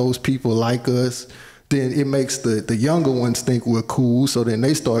people and those people like us, then it makes the younger ones think we're cool, so then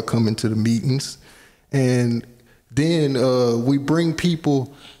they start coming to the meetings. And then we bring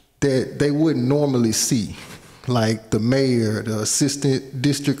people that they wouldn't normally see, like the mayor, the assistant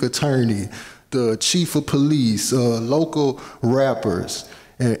district attorney, the chief of police, local rappers.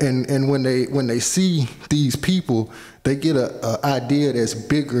 And when they see these people, they get an idea that's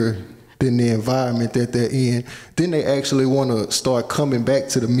bigger than the environment that they're in. Then they actually want to start coming back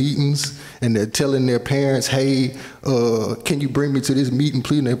to the meetings, and they're telling their parents, hey, can you bring me to this meeting,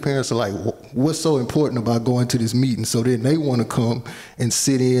 please? And their parents are like, what's so important about going to this meeting? So then they want to come and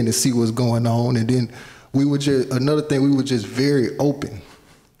sit in and see what's going on. And then another thing, we were just very open,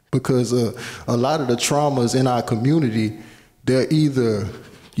 because a lot of the traumas in our community, they're either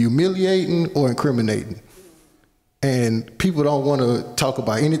humiliating or incriminating. And people don't want to talk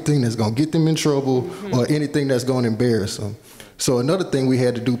about anything that's going to get them in trouble or anything that's going to embarrass them. So another thing we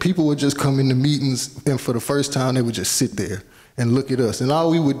had to do, people would just come into meetings, and for the first time, they would just sit there and look at us. And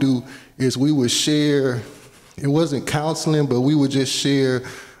all we would do is we would share, it wasn't counseling, but we would just share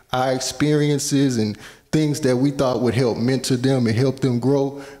our experiences and things that we thought would help mentor them and help them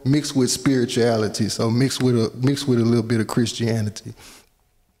grow, mixed with spirituality, so mixed with a little bit of Christianity.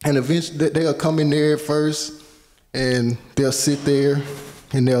 And eventually they'll come in there at first, and they'll sit there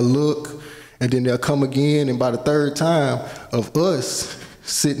and they'll look, and then they'll come again, and by the third time of us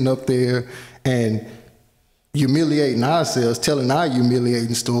sitting up there and humiliating ourselves, telling our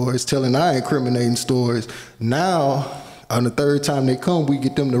humiliating stories, telling our incriminating stories, now on the third time they come, we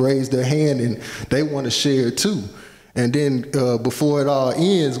get them to raise their hand and they want to share too. And then before it all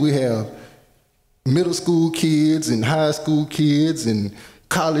ends, we have middle school kids and high school kids and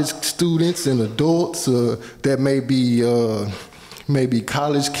college students and adults that may be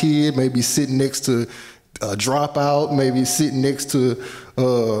college kid, maybe sitting next to a dropout, maybe sitting next to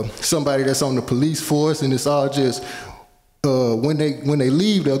somebody that's on the police force, and it's all just when they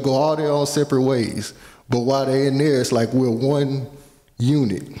leave, they'll go all their own separate ways. But while they're in there, it's like we're one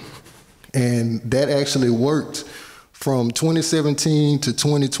unit, and that actually worked from 2017 to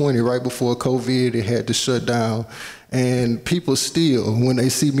 2020, right before COVID, it had to shut down. And people still, when they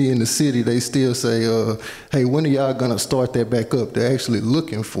see me in the city, they still say, hey, when are y'all gonna start that back up? They're actually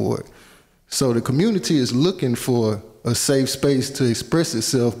looking for it. So the community is looking for a safe space to express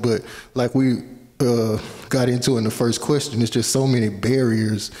itself, but like we got into in the first question, it's just so many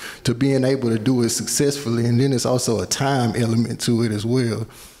barriers to being able to do it successfully, and then it's also a time element to it as well.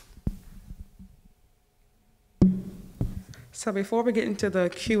 So before we get into the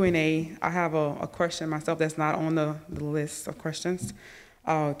Q&A, I have a question myself that's not on the list of questions.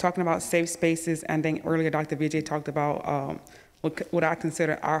 Talking about safe spaces, and then earlier Dr. Vijay talked about what I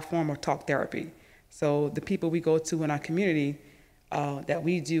consider our form of talk therapy. So the people we go to in our community that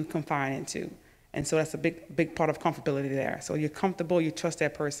we do confine into. And so that's a big part of comfortability there. So you're comfortable, you trust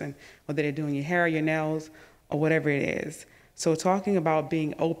that person, whether they're doing your hair, your nails, or whatever it is. So talking about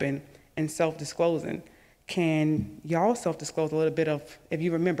being open and self-disclosing, can y'all self-disclose a little bit of, if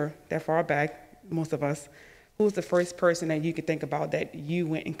you remember that far back, most of us, who's the first person that you could think about that you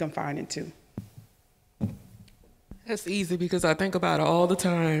went and confined into? That's easy because I think about it all the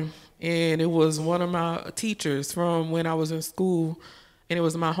time. and it was one of my teachers from when I was in school, and it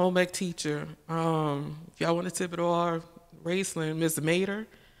was my home ec teacher. If y'all want to tip it off, Raceland, Miss Mater.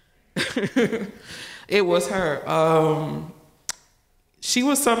 It was her. She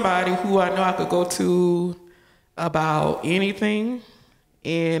was somebody who I know I could go to about anything,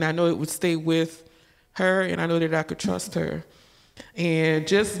 and I know it would stay with her, and I know that I could trust her. And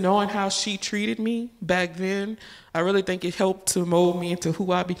just knowing how she treated me back then, I really think it helped to mold me into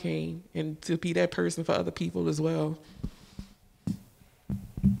who I became and to be that person for other people as well.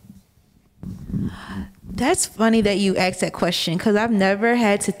 That's funny that you asked that question because I've never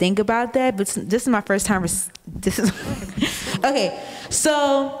had to think about that, but this is my first time. Okay,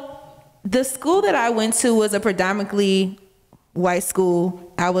 so the school that I went to was a predominantly white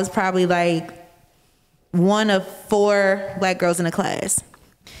school. I was probably like one of 4 black girls in the class.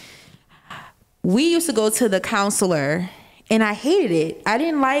 We used to go to the counselor, and I hated it. I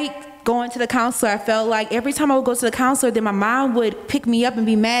didn't like going to the counselor. I felt like every time I would go to the counselor, then my mom would pick me up and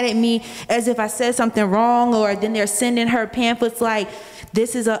be mad at me as if I said something wrong, or then they're sending her pamphlets like,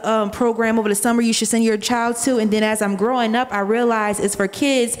 this is a program over the summer you should send your child to. And then as I'm growing up, I realized it's for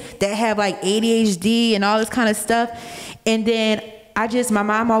kids that have like ADHD and all this kind of stuff. And then my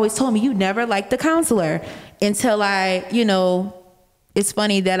mom always told me, you never liked the counselor until it's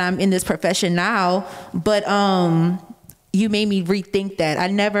funny that I'm in this profession now, but you made me rethink that.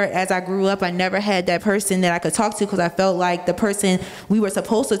 As I grew up, I never had that person that I could talk to because I felt like the person we were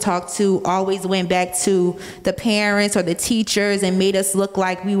supposed to talk to always went back to the parents or the teachers and made us look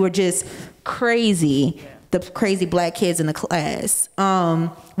like we were just crazy, the crazy black kids in the class,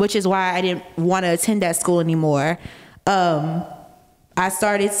 which is why I didn't want to attend that school anymore. I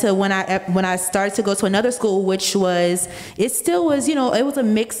started to, when I started to go to another school, which was, it was a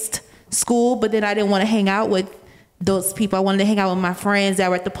mixed school, but then I didn't want to hang out with those people. I wanted to hang out with my friends that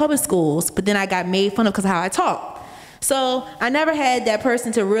were at the public schools, but then I got made fun of because of how I talk. So I never had that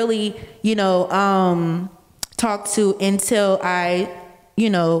person to really, talk to until I,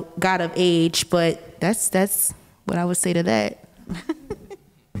 got of age, but that's what I would say to that.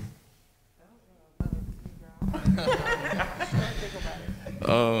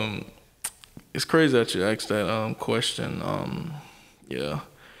 It's crazy that you asked that question. I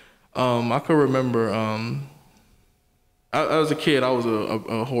could remember I was a kid. I was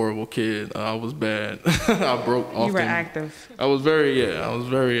a horrible kid. I was bad. I broke often. You were active. I was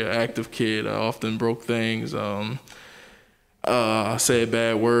very active kid. I often broke things. I said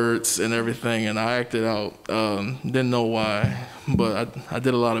bad words and everything, and I acted out. Didn't know why, but I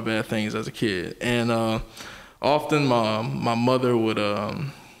did a lot of bad things as a kid. And often my mother would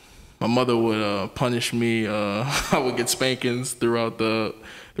punish me. I would get spankings throughout the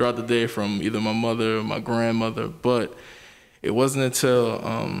day from either my mother or my grandmother. But it wasn't until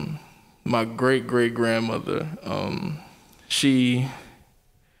my great-great-grandmother,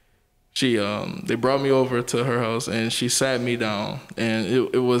 they brought me over to her house and she sat me down, and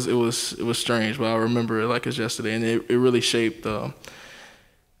it was strange, but I remember it like it's yesterday, and it really shaped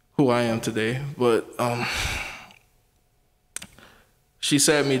who I am today. But she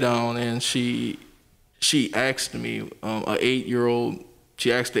sat me down and she asked me, an 8-year-old.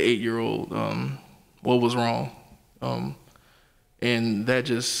 She asked the 8-year-old what was wrong, and that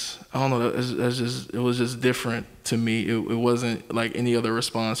just, I don't know, it was just different to me. It wasn't like any other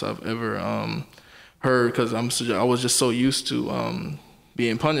response I've ever heard, because I was just so used to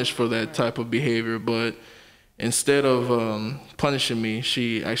being punished for that type of behavior. But instead of punishing me,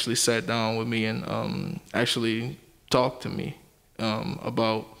 she actually sat down with me and actually talked to me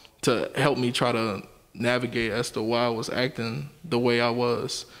to help me try to navigate as to why I was acting the way I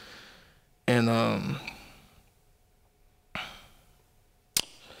was. And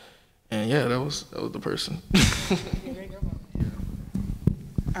yeah, that was the person.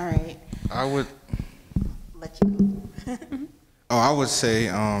 All right. I would Let you go. I would say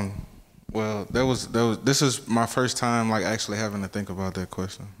well, this is my first time like actually having to think about that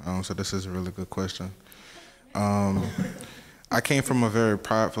question. So this is a really good question. I came from a very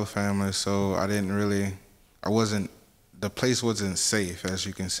prideful family, so the place wasn't safe, as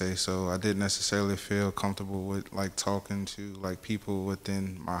you can say, so I didn't necessarily feel comfortable with like talking to like people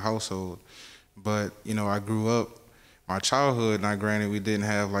within my household. But, I grew up, my childhood, now granted we didn't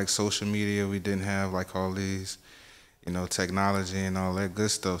have like social media, we didn't have like all these, technology and all that good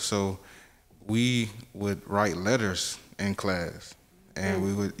stuff. So we would write letters in class, and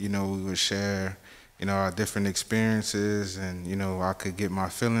we would share our different experiences, and I could get my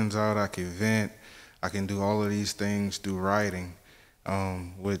feelings out, I could vent, I can do all of these things through writing,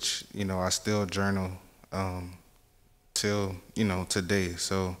 which I still journal till today.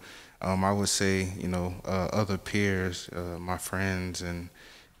 So I would say, other peers, my friends and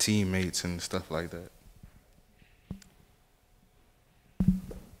teammates and stuff like that.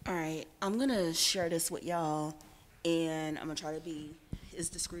 All right, I'm gonna share this with y'all, and I'm gonna try to be as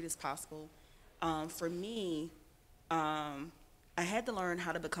discreet as possible. For me, I had to learn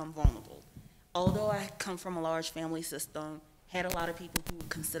how to become vulnerable. Although I come from a large family system, had a lot of people who would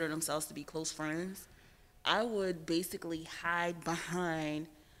consider themselves to be close friends, I would basically hide behind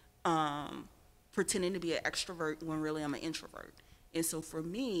pretending to be an extrovert when really I'm an introvert. And so for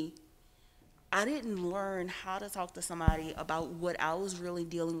me, I didn't learn how to talk to somebody about what I was really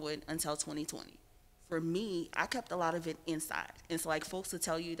dealing with until 2020. For me, I kept a lot of it inside. And so like folks will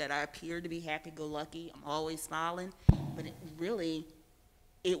tell you that I appear to be happy-go-lucky, I'm always smiling, but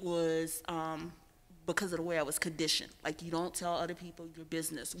it was because of the way I was conditioned. Like, you don't tell other people your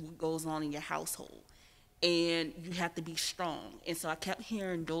business, what goes on in your household. And you have to be strong. And so I kept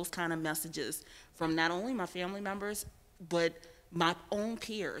hearing those kind of messages from not only my family members, but my own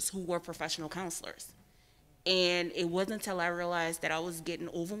peers who were professional counselors. And it wasn't until I realized that I was getting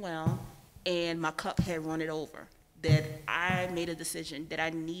overwhelmed and my cup had run it over that I made a decision that I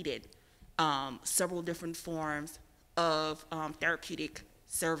needed several different forms of therapeutic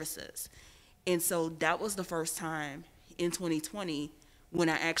services. And so that was the first time in 2020 when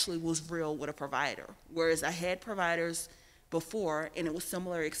I actually was real with a provider. Whereas I had providers before, and it was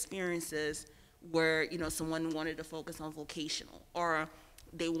similar experiences where, someone wanted to focus on vocational, or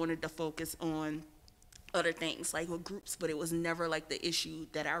they wanted to focus on other things, like with groups, but it was never like the issue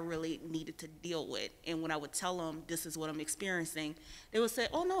that I really needed to deal with. And when I would tell them, this is what I'm experiencing, they would say,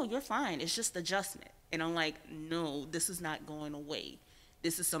 oh no, you're fine, it's just adjustment. And I'm like, no, this is not going away.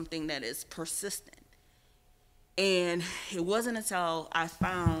 This is something that is persistent. And it wasn't until I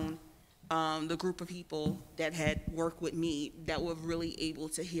found the group of people that had worked with me that were really able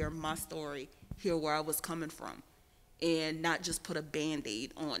to hear my story, hear where I was coming from, and not just put a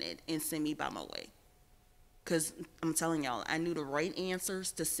Band-Aid on it and send me by my way. Because I'm telling y'all, I knew the right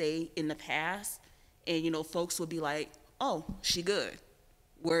answers to say in the past, and folks would be like, oh, she good.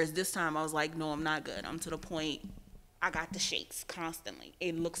 Whereas this time I was like, no, I'm not good. I'm to the point, I got the shakes constantly.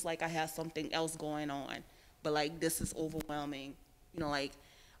 It looks like I have something else going on, but like this is overwhelming,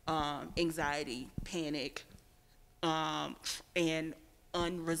 anxiety, panic, and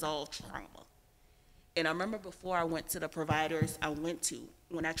unresolved trauma. And I remember before I went to the providers I went to,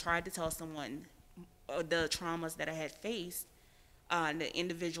 when I tried to tell someone the traumas that I had faced, the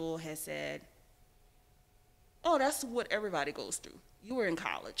individual had said, oh, that's what everybody goes through. You were in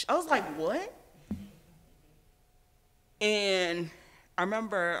college. I was like, what? And I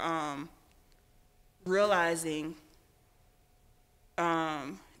remember realizing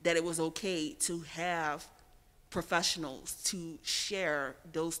that it was okay to have professionals to share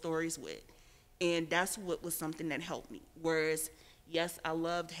those stories with. And that's what was something that helped me. Whereas, yes, I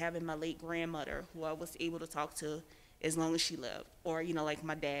loved having my late grandmother, who I was able to talk to as long as she lived, or, like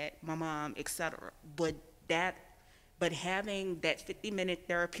my dad, my mom, etc. But having that 50-minute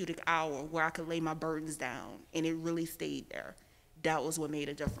therapeutic hour where I could lay my burdens down and it really stayed there, that was what made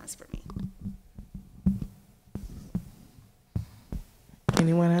a difference for me.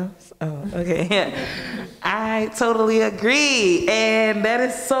 Anyone else? Oh, okay. I totally agree. And that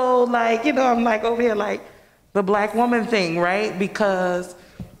is so I'm like over here like the Black woman thing, right? Because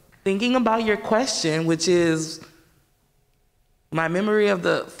thinking about your question, which is my memory of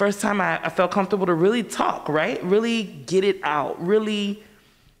the first time I felt comfortable to really talk, right? Really get it out, really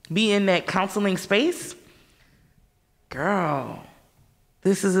be in that counseling space. Girl,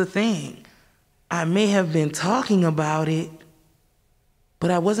 this is a thing. I may have been talking about it, but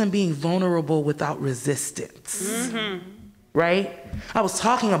I wasn't being vulnerable without resistance, right? I was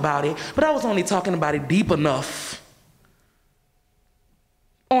talking about it, but I was only talking about it deep enough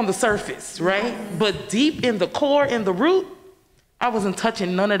on the surface, right? But deep in the core, in the root, I wasn't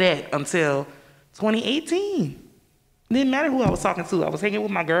touching none of that until 2018. It didn't matter who I was talking to. I was hanging with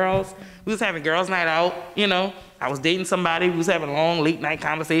my girls. We was having girls' night out, I was dating somebody. We was having long late night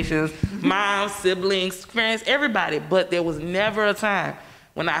conversations. Moms, siblings, friends, everybody. But there was never a time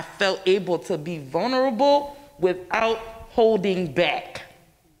when I felt able to be vulnerable without holding back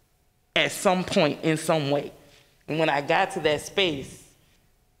at some point in some way. And when I got to that space,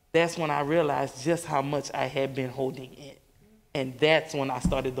 that's when I realized just how much I had been holding in. And that's when I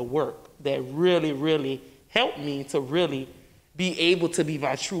started the work that really, really helped me to really be able to be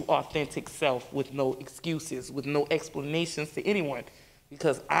my true, authentic self with no excuses, with no explanations to anyone,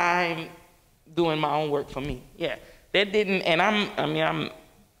 because I'm doing my own work for me. Yeah, that didn't, and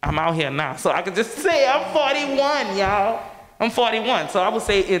I'm out here now, so I could just say I'm 41, y'all. I'm 41. So I would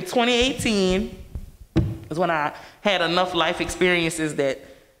say in 2018 is when I had enough life experiences that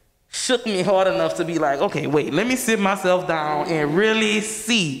shook me hard enough to be like, okay, wait, let me sit myself down and really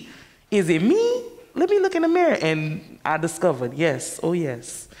see, is it me? Let me look in the mirror. And I discovered, yes, oh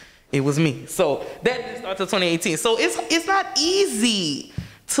yes, it was me. So that didn't start till 2018. So it's not easy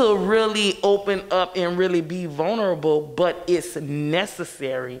to really open up and really be vulnerable, but it's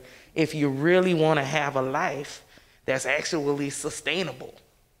necessary if you really want to have a life that's actually sustainable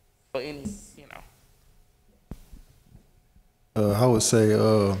for any, I would say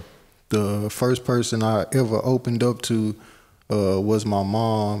the first person I ever opened up to was my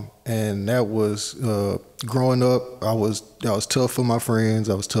mom, and that was growing up. I was tough for my friends.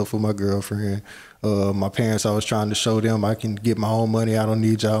 I was tough for my girlfriend. My parents, I was trying to show them I can get my own money. I don't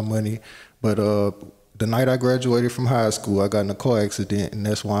need y'all money. But the night I graduated from high school, I got in a car accident, and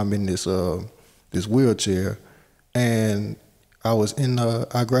that's why I'm in this this wheelchair. And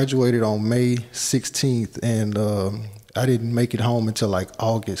I graduated on May 16th, and I didn't make it home until like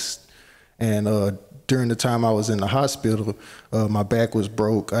August. And during the time I was in the hospital, my back was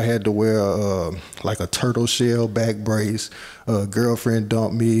broke. I had to wear like a turtle shell back brace. Girlfriend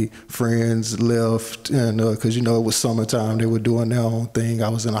dumped me, friends left, and because it was summertime, they were doing their own thing. I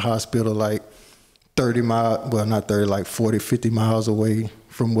was in a hospital like 30 miles, well, not 30, like 40, 50 miles away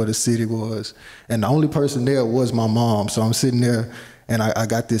from where the city was. And the only person there was my mom. So I'm sitting there and I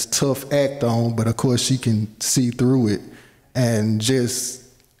got this tough act on, but of course she can see through it. And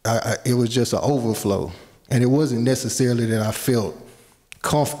it was just an overflow. And it wasn't necessarily that I felt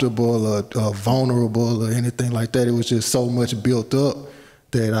comfortable or vulnerable or anything like that. It was just so much built up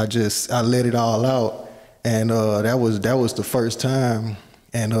that I let it all out. And that was the first time.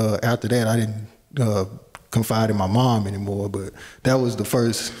 And after that, I didn't confide in my mom anymore. But that was the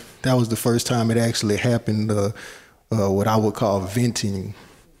first time it actually happened. What I would call venting.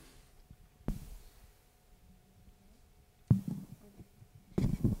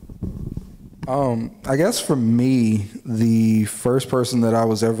 I guess for me, the first person that I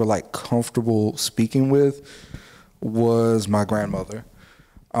was ever like comfortable speaking with was my grandmother.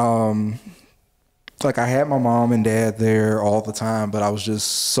 Like I had my mom and dad there all the time, but I was just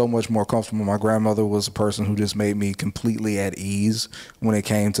so much more comfortable. My grandmother was a person who just made me completely at ease when it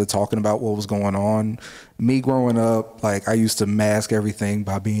came to talking about what was going on. Me growing up, like I used to mask everything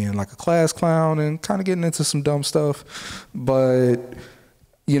by being like a class clown and kind of getting into some dumb stuff. But,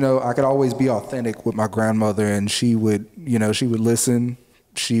 I could always be authentic with my grandmother, and she would listen.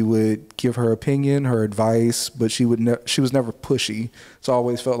 She would give her opinion, her advice, but she was never pushy. So I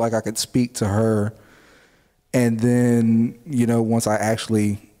always felt like I could speak to her. And then, once I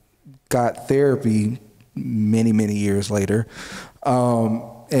actually got therapy many, many years later,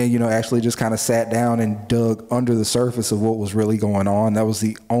 and, actually just kind of sat down and dug under the surface of what was really going on, that was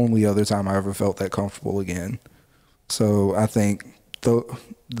the only other time I ever felt that comfortable again. So I think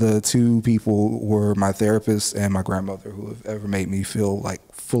the two people were my therapist and my grandmother who have ever made me feel like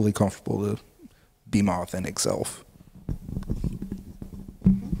fully comfortable to be my authentic self.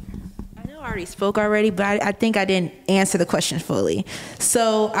 I already spoke already, but I think I didn't answer the question fully.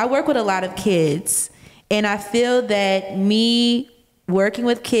 So I work with a lot of kids, and I feel that me working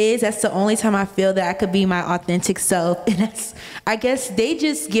with kids, that's the only time I feel that I could be my authentic self. And I guess they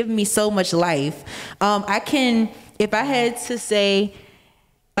just give me so much life. If I had to say,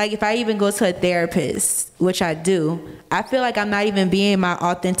 like if I even go to a therapist, which I do, I feel like I'm not even being my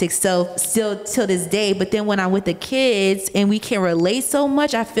authentic self still till this day. But then when I'm with the kids and we can relate so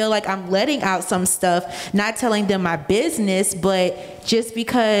much, I feel like I'm letting out some stuff, not telling them my business, but just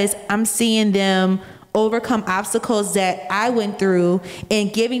because I'm seeing them overcome obstacles that I went through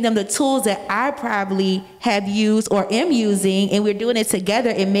and giving them the tools that I probably have used or am using, and we're doing it together,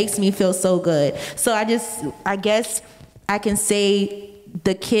 it makes me feel so good. So I guess I can say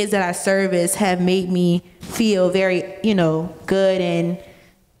the kids that I service have made me feel very, good and,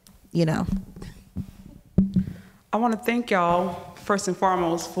 I want to thank y'all first and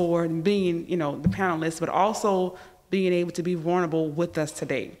foremost for being, the panelists, but also being able to be vulnerable with us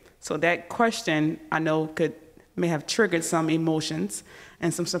today. So that question, I know, may have triggered some emotions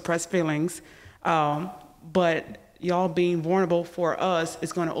and some suppressed feelings, but y'all being vulnerable for us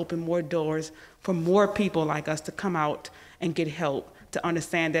is going to open more doors for more people like us to come out and get help, to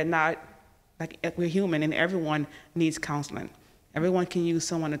understand that we're human and everyone needs counseling. Everyone can use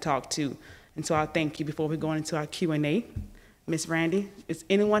someone to talk to. And so I thank you. Before we go into our Q&A, Ms. Randy, does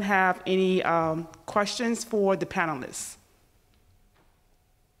anyone have any questions for the panelists?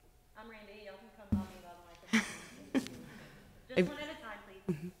 I'm Randy. Y'all can come help me about my question. Just one at a time,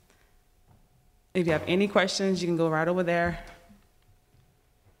 please. If you have any questions, you can go right over there.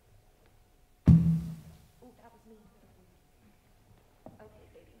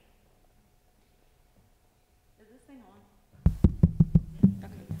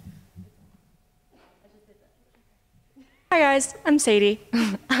 Hi guys, I'm Sadie.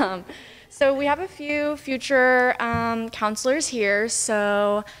 So we have a few future counselors here.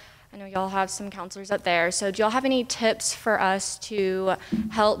 So I know y'all have some counselors up there. So do y'all have any tips for us to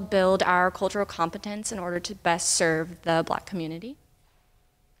help build our cultural competence in order to best serve the Black community?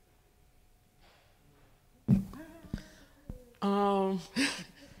 I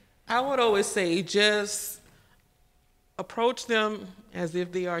would always say just approach them as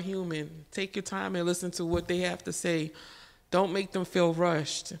if they are human. Take your time and listen to what they have to say. Don't make them feel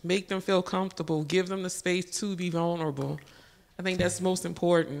rushed. Make them feel comfortable. Give them the space to be vulnerable. I think that's most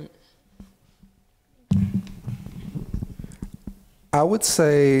important. I would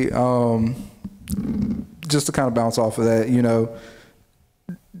say, just to kind of bounce off of that, you know,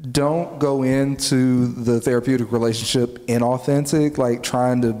 don't go into the therapeutic relationship inauthentic, like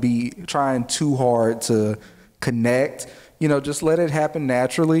trying too hard to connect. You know, just let it happen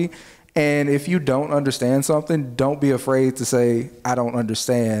naturally. And if you don't understand something, don't be afraid to say, I don't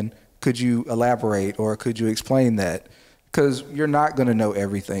understand. Could you elaborate or could you explain that? Because you're not going to know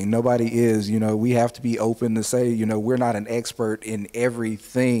everything. Nobody is. You know, we have to be open to say, you know, we're not an expert in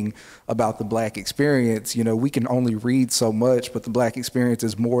everything about the Black experience. You know, we can only read so much, but the Black experience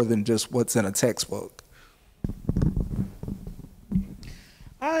is more than just what's in a textbook.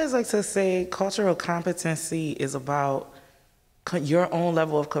 I always like to say cultural competency is about your own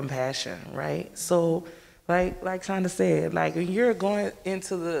level of compassion, right? So like Shonda said, like when you're going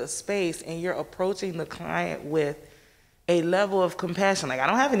into the space and you're approaching the client with a level of compassion, like I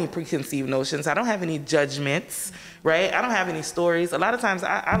don't have any preconceived notions, I don't have any judgments, right? I don't have any stories. A lot of times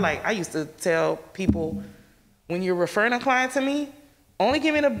I used to tell people, when you're referring a client to me, only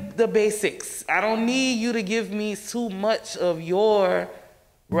give me the basics. I don't need you to give me too much of your,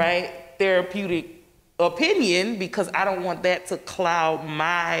 right, therapeutic opinion, because I don't want that to cloud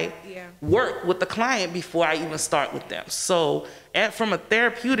my work with the client before I even start with them. So from a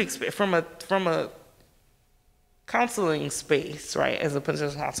therapeutic, from a counseling space, right, as a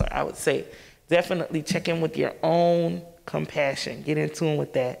potential counselor, I would say definitely check in with your own compassion, get in tune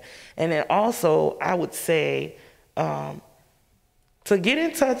with that. And then also I would say to get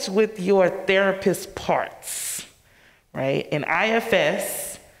in touch with your therapist parts, right? In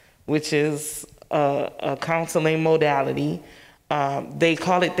IFS, which is a counseling modality, they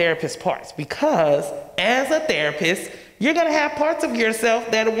call it therapist parts, because as a therapist, you're gonna have parts of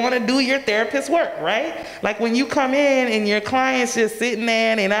yourself that wanna do your therapist work, right? Like when you come in and your client's just sitting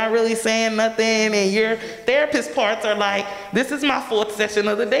there and not really saying nothing, and your therapist parts are like, this is my 4th session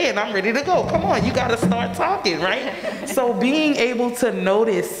of the day and I'm ready to go. Come on, you gotta start talking, right? So being able to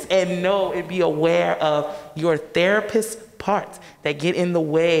notice and know and be aware of your therapist parts that get in the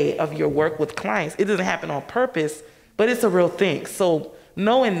way of your work with clients. It doesn't happen on purpose, but it's a real thing. So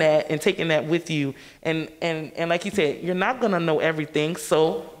knowing that and taking that with you, and like you said, you're not gonna know everything,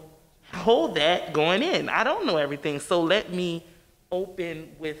 so hold that going in. I don't know everything, so let me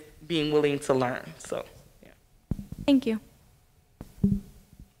open with being willing to learn. So, yeah. Thank you.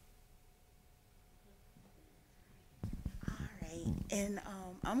 All right, and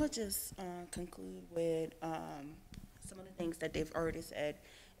I'm gonna just conclude with some of the things that they've already said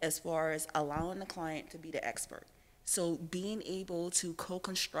as far as allowing the client to be the expert. So being able to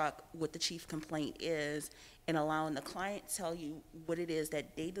co-construct what the chief complaint is and allowing the client to tell you what it is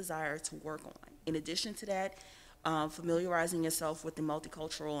that they desire to work on. In addition to that, familiarizing yourself with the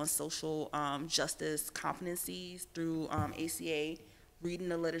multicultural and social justice competencies through ACA, reading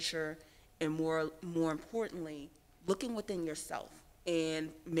the literature, and more importantly, looking within yourself and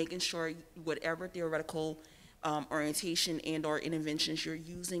making sure whatever theoretical orientation and or interventions you're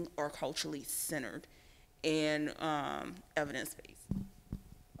using are culturally centered and evidence-based.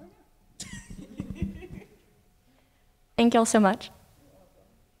 Thank y'all so much.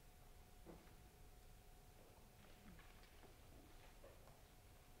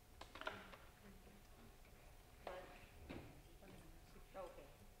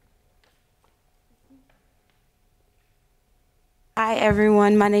 Hi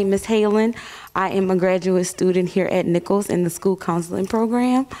everyone, my name is Halen. I am a graduate student here at Nichols in the school counseling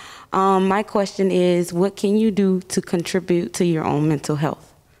program. My question is, what can you do to contribute to your own mental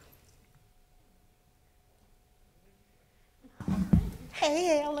health?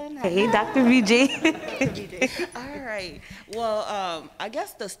 Hey, Helen. Hey, Dr. VJ. All right. Well, I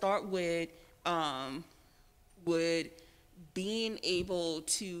guess to start with, would being able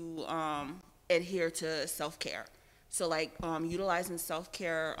to adhere to self-care. So like utilizing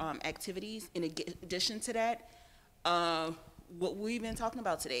self-care activities. In addition to that, what we've been talking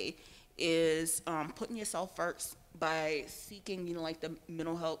about today is putting yourself first by seeking, you know, like the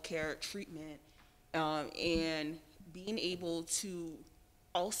mental health care treatment, and being able to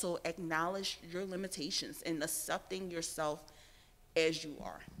also acknowledge your limitations and accepting yourself as you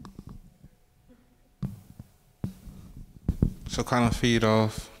are. So kind of feed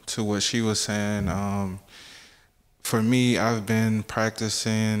off to what she was saying. For me, I've been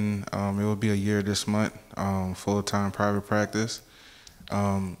practicing, it will be a year this month, full-time private practice.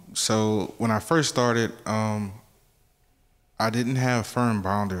 So when I first started, I didn't have firm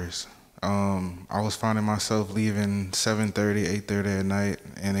boundaries. I was finding myself leaving 7:30, 8:30 at night,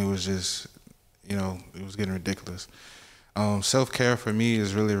 and it was just, you know, it was getting ridiculous. Self-care for me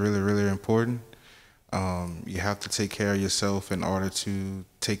is really, really, really important. You have to take care of yourself in order to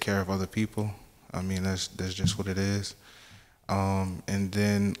take care of other people. I mean, that's just what it is. And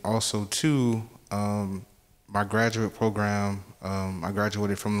then also too, my graduate program, I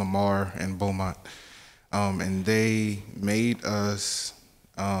graduated from Lamar in Beaumont, and they made us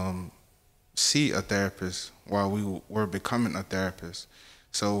see a therapist while we were becoming a therapist.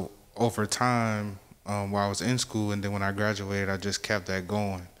 So over time, while I was in school, and then when I graduated, I just kept that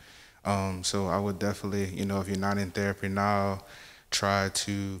going. So I would definitely, you know, if you're not in therapy now, try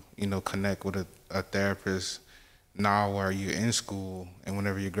to, you know, connect with a therapist now while you're in school, and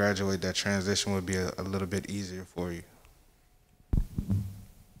whenever you graduate, that transition would be a little bit easier for you.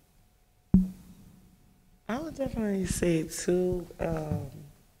 I would definitely say too,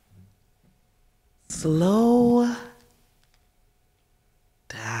 slow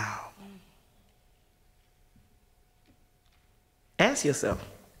down. Ask yourself,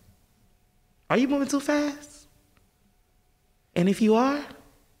 are you moving too fast? And if you are,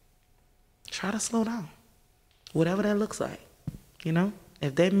 try to slow down. Whatever that looks like, you know?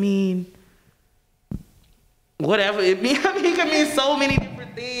 If that mean whatever it means, I mean, it can mean so many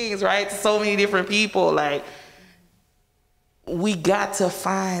different things, right? To so many different people. Like, we got to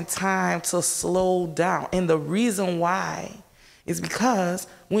find time to slow down. And the reason why is because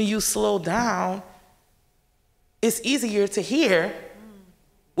when you slow down, it's easier to hear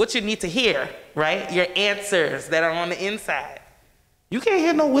what you need to hear, right? Your answers that are on the inside. You can't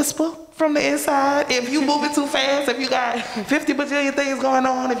hear no whisper from the inside. If you moving too fast, if you got 50 bajillion things going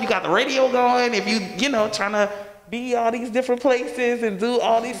on, if you got the radio going, if you know, trying to be all these different places and do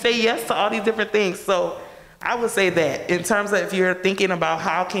all these, say yes to all these different things. So I would say that in terms of if you're thinking about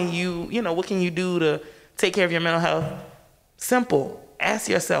how can you, you know, what can you do to take care of your mental health? Simple. Ask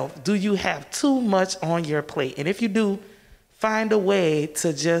yourself, do you have too much on your plate? And if you do, find a way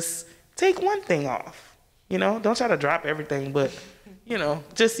to just take one thing off. You know, don't try to drop everything, but you know,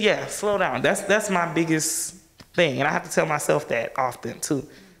 just, yeah, slow down. That's my biggest thing. And I have to tell myself that often too.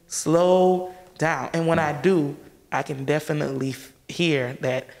 Slow down. And when I do, I can definitely hear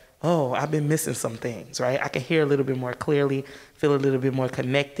that, oh, I've been missing some things, right? I can hear a little bit more clearly, feel a little bit more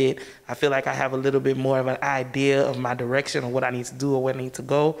connected. I feel like I have a little bit more of an idea of my direction or what I need to do or where I need to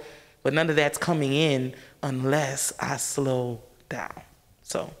go. But none of that's coming in unless I slow down.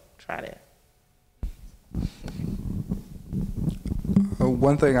 So try that.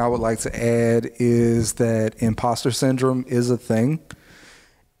 One thing I would like to add is that imposter syndrome is a thing,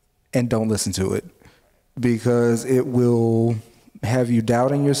 and don't listen to it, because it will have you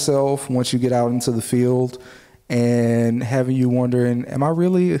doubting yourself once you get out into the field and having you wondering, am I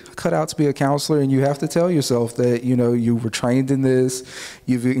really cut out to be a counselor? And you have to tell yourself that, you know, you were trained in this,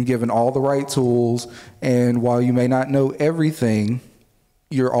 you've been given all the right tools, and while you may not know everything,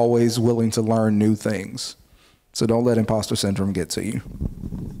 you're always willing to learn new things. So don't let imposter syndrome get to you.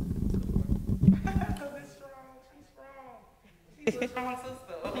 She's a strong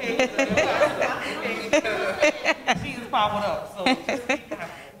sister, okay? She's powered up, so just keep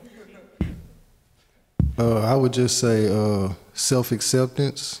going. I would just say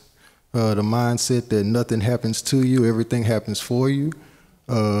self-acceptance, the mindset that nothing happens to you, everything happens for you,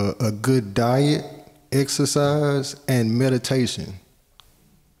 a good diet, exercise, and meditation.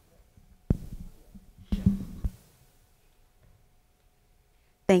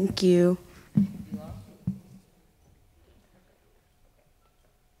 Thank you.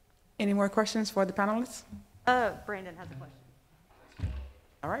 Any more questions for the panelists? Brandon has a question.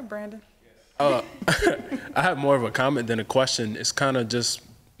 All right, Brandon. I have more of a comment than a question. It's kind of just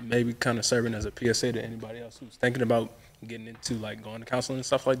maybe kind of serving as a PSA to anybody else who's thinking about getting into like going to counseling and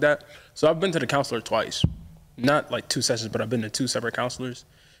stuff like that. So I've been to the counselor twice, not like 2 sessions, but I've been to 2 separate counselors,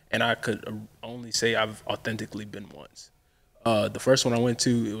 and I could only say I've authentically been once. The first one I went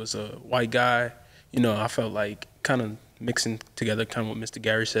to, it was a white guy. You know, I felt like kind of mixing together kind of what Mr.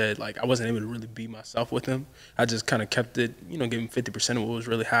 Gary said. Like, I wasn't able to really be myself with him. I just kind of kept it, you know, gave him 50% of what was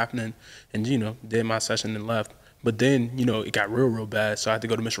really happening and, you know, did my session and left. But then, you know, it got real bad. So I had to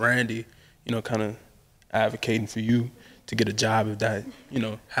go to Miss Randy, you know, kind of advocating for you to get a job if that, you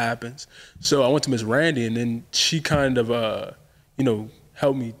know, happens. So I went to Miss Randy, and then she kind of, you know,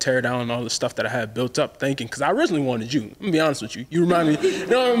 helped me tear down all the stuff that I had built up thinking, because I originally wanted you. I'm gonna be honest with you. You remind me,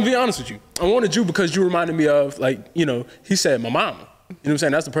 no, I'm gonna be honest with you. I wanted you because you reminded me of, like, you know, he said my mama. You know what I'm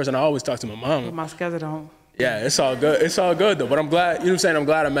saying? That's the person I always talk to, my mama. But my schedule don't. Yeah, it's all good. It's all good though. But I'm glad, you know what I'm saying? I'm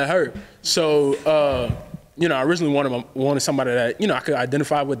glad I met her. So, you know, I originally wanted somebody that, you know, I could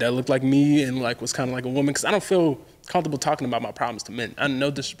identify with, that looked like me and like was kind of like a woman, because I don't feel comfortable talking about my problems to men. I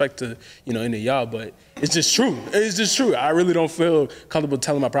no disrespect to, you know, any of y'all, but it's just true. It's just true. I really don't feel comfortable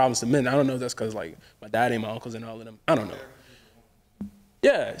telling my problems to men. I don't know if that's because like my dad and my uncles and all of them. I don't know.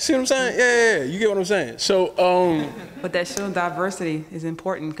 Yeah, see what I'm saying? Yeah, you get what I'm saying. So, But that show diversity is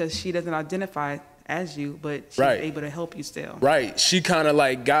important because she doesn't identify as you, but she's Right. able to help you still. Right. She kind of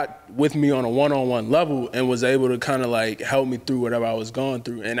like got with me on a one-on-one level and was able to kind of like help me through whatever I was going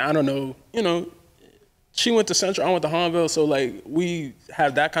through. And I don't know, you know, she went to Central, I went to Harville, so like we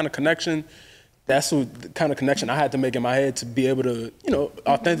have that kind of connection. That's the kind of connection I had to make in my head to be able to, you know,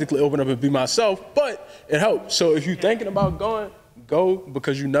 authentically open up and be myself, but it helped. So if you're thinking about going, go,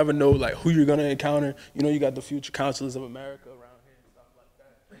 because you never know like who you're gonna encounter. You know, you got the Future Counselors of America around here and stuff like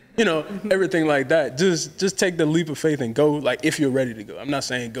that. You know, everything like that. Just take the leap of faith and go, like, if you're ready to go. I'm not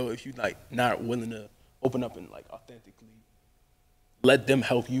saying go if you're like not willing to open up and like authentically let them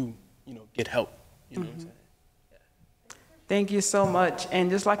help you, you know, get help. You know what I'm saying? Thank you so much. And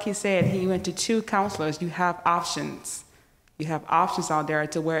just like he said, he went to 2 counselors. You have options. You have options out there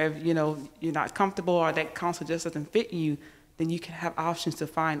to where if, you know, you're not comfortable or that counselor just doesn't fit you, then you can have options to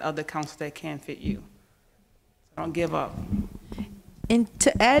find other counselors that can fit you. So don't give up. And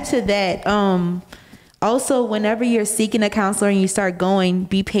to add to that, also, whenever you're seeking a counselor and you start going,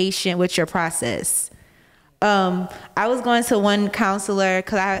 be patient with your process. I was going to one counselor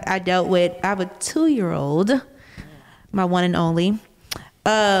because I have a 2-year-old, my one and only,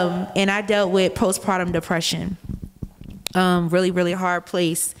 and I dealt with postpartum depression. Really hard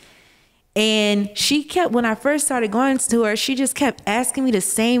place. And she kept, when I first started going to her, she just kept asking me the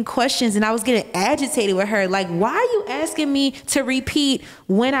same questions, and I was getting agitated with her. Like, why are you asking me to repeat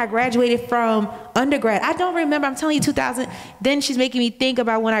when I graduated from undergrad? I don't remember. I'm telling you, 2000. Then she's making me think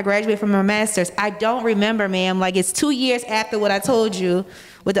about when I graduated from my master's. I don't remember, ma'am. Like, it's 2 years after what I told you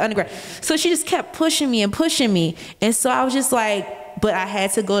with the undergrad. So she just kept pushing me. And so I was just like, but I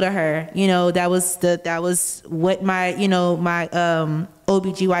had to go to her. You know, that was what my, you know, my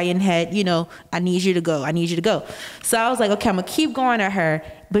OBGYN had, you know, I need you to go. So I was like, okay, I'm gonna keep going to her.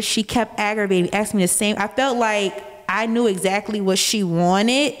 But she kept aggravating me, asking me the same. I felt like I knew exactly what she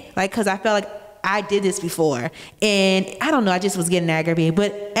wanted, like, cause I felt like I did this before. And I don't know, I just was getting aggravated.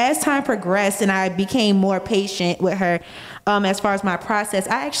 But as time progressed and I became more patient with her, as far as my process,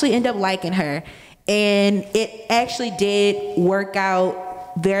 I actually ended up liking her. And it actually did work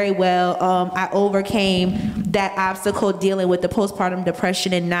out very well. I overcame that obstacle dealing with the postpartum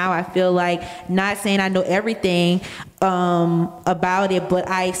depression, and now I feel like, not saying I know everything about it, but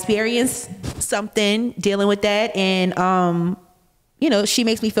I experienced something dealing with that, and you know, she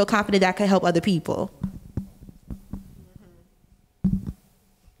makes me feel confident that I can help other people.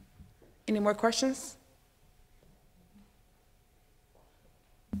 Any more questions?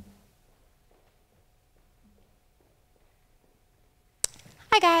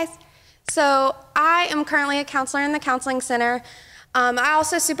 Hi guys. So I am currently a counselor in the counseling center. I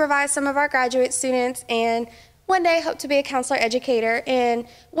also supervise some of our graduate students, and one day hope to be a counselor educator. And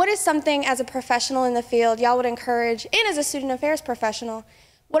what is something as a professional in the field y'all would encourage, and as a student affairs professional,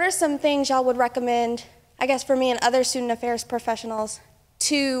 what are some things y'all would recommend, I guess for me and other student affairs professionals,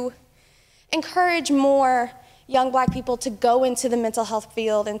 to encourage more young Black people to go into the mental health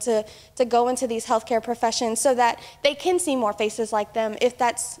field and to go into these healthcare professions so that they can see more faces like them if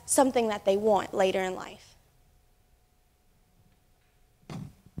that's something that they want later in life?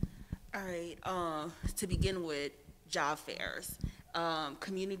 All right, to begin with, job fairs,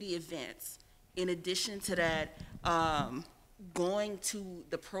 community events. In addition to that, going to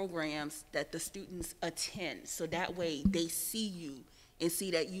the programs that the students attend, so that way they see you and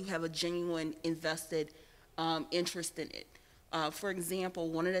see that you have a genuine invested interest in it. For example,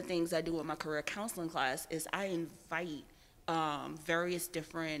 one of the things I do with my career counseling class is I invite various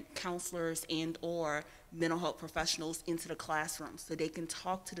different counselors and or mental health professionals into the classroom so they can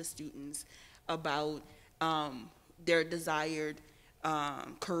talk to the students about their desired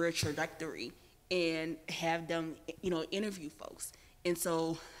career trajectory and have them, interview folks. And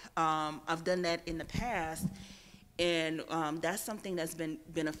so I've done that in the past, and that's something that's been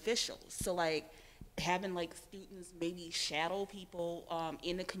beneficial. So like having like students maybe shadow people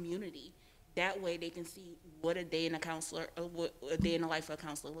in the community. That way they can see what a day in a counselor, or what a day in the life of a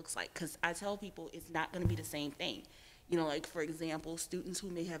counselor looks like. Because I tell people it's not going to be the same thing. Like for example, students who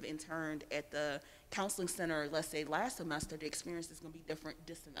may have interned at the counseling center, let's say last semester, the experience is going to be different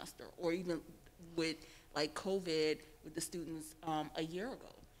this semester, or even with like COVID with the students a year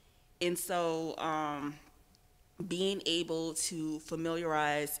ago. And so being able to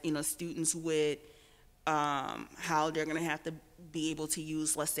familiarize, students with how they're going to have to be able to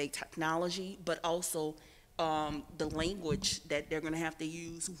use, let's say, technology, but also the language that they're going to have to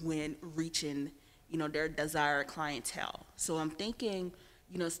use when reaching, their desired clientele. So I'm thinking,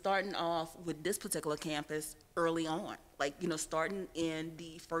 starting off with this particular campus early on, like, starting in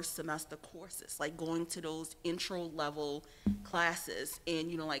the first semester courses, like going to those intro level classes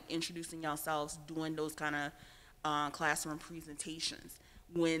and, like introducing yourselves, doing those kind of classroom presentations.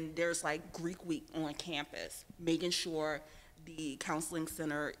 When there's like Greek week on campus, making sure the counseling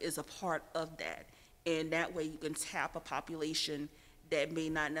center is a part of that. And that way you can tap a population that may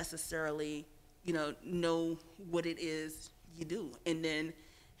not necessarily, know what it is you do. And then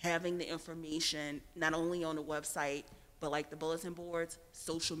having the information not only on the website, but like the bulletin boards,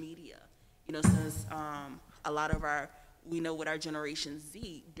 social media. Since a lot of we know with our Generation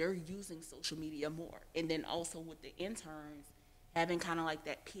Z, they're using social media more. And then also with the interns, having kind of like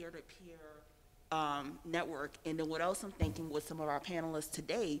that peer-to-peer network. And then what else I'm thinking with some of our panelists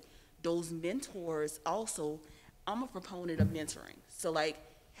today, those mentors also, I'm a proponent of mentoring. So like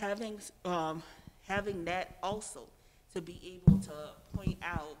having that also to be able to point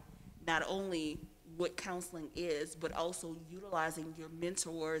out not only what counseling is, but also utilizing your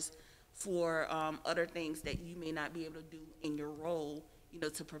mentors for other things that you may not be able to do in your role,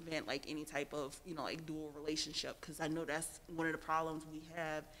 to prevent like any type of, like dual relationship. Because I know that's one of the problems we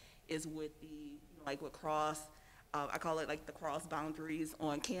have is with the, like with cross, I call it like the cross boundaries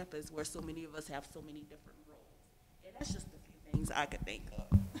on campus, where so many of us have so many different roles. And that's just a few things I could think of.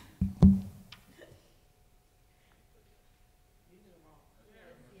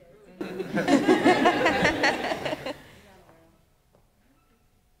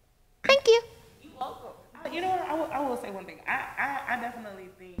 Thank you. You're welcome. You know what? I will say one thing. I definitely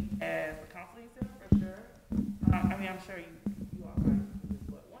think as a counseling center, for sure. I'm sure you all guys do this,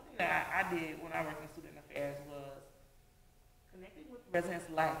 but one thing that I did when I worked in student affairs was connecting with residents'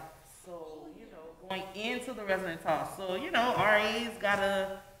 life. So, going into the residence hall. So, RAs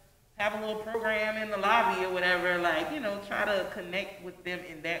gotta have a little program in the lobby or whatever, like, try to connect with them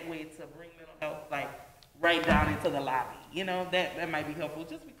in that way to bring mental health, like, right down into the lobby. That might be helpful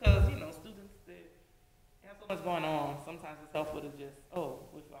just because, students that have so much going on, sometimes it's helpful to just,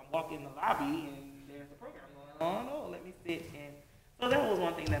 if I'm walking in the lobby and there's a program going on, let me sit. And so that was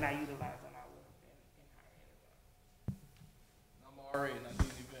one thing that I utilized when I was in higher ed. I'm RA and I do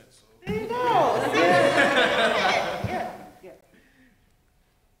events, so. There you go. Yeah.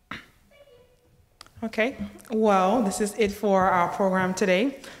 Okay, well, this is it for our program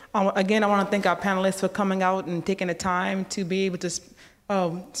today. Again, I want to thank our panelists for coming out and taking the time to be able to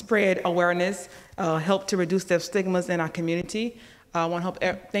spread awareness, help to reduce the stigmas in our community. I want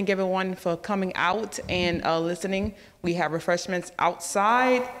to thank everyone for coming out and listening. We have refreshments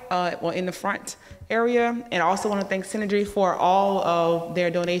outside, in the front area. And I also want to thank Synergy for all of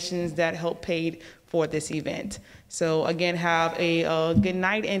their donations that helped paid for this event. So again, have a good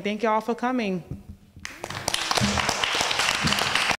night and thank you all for coming.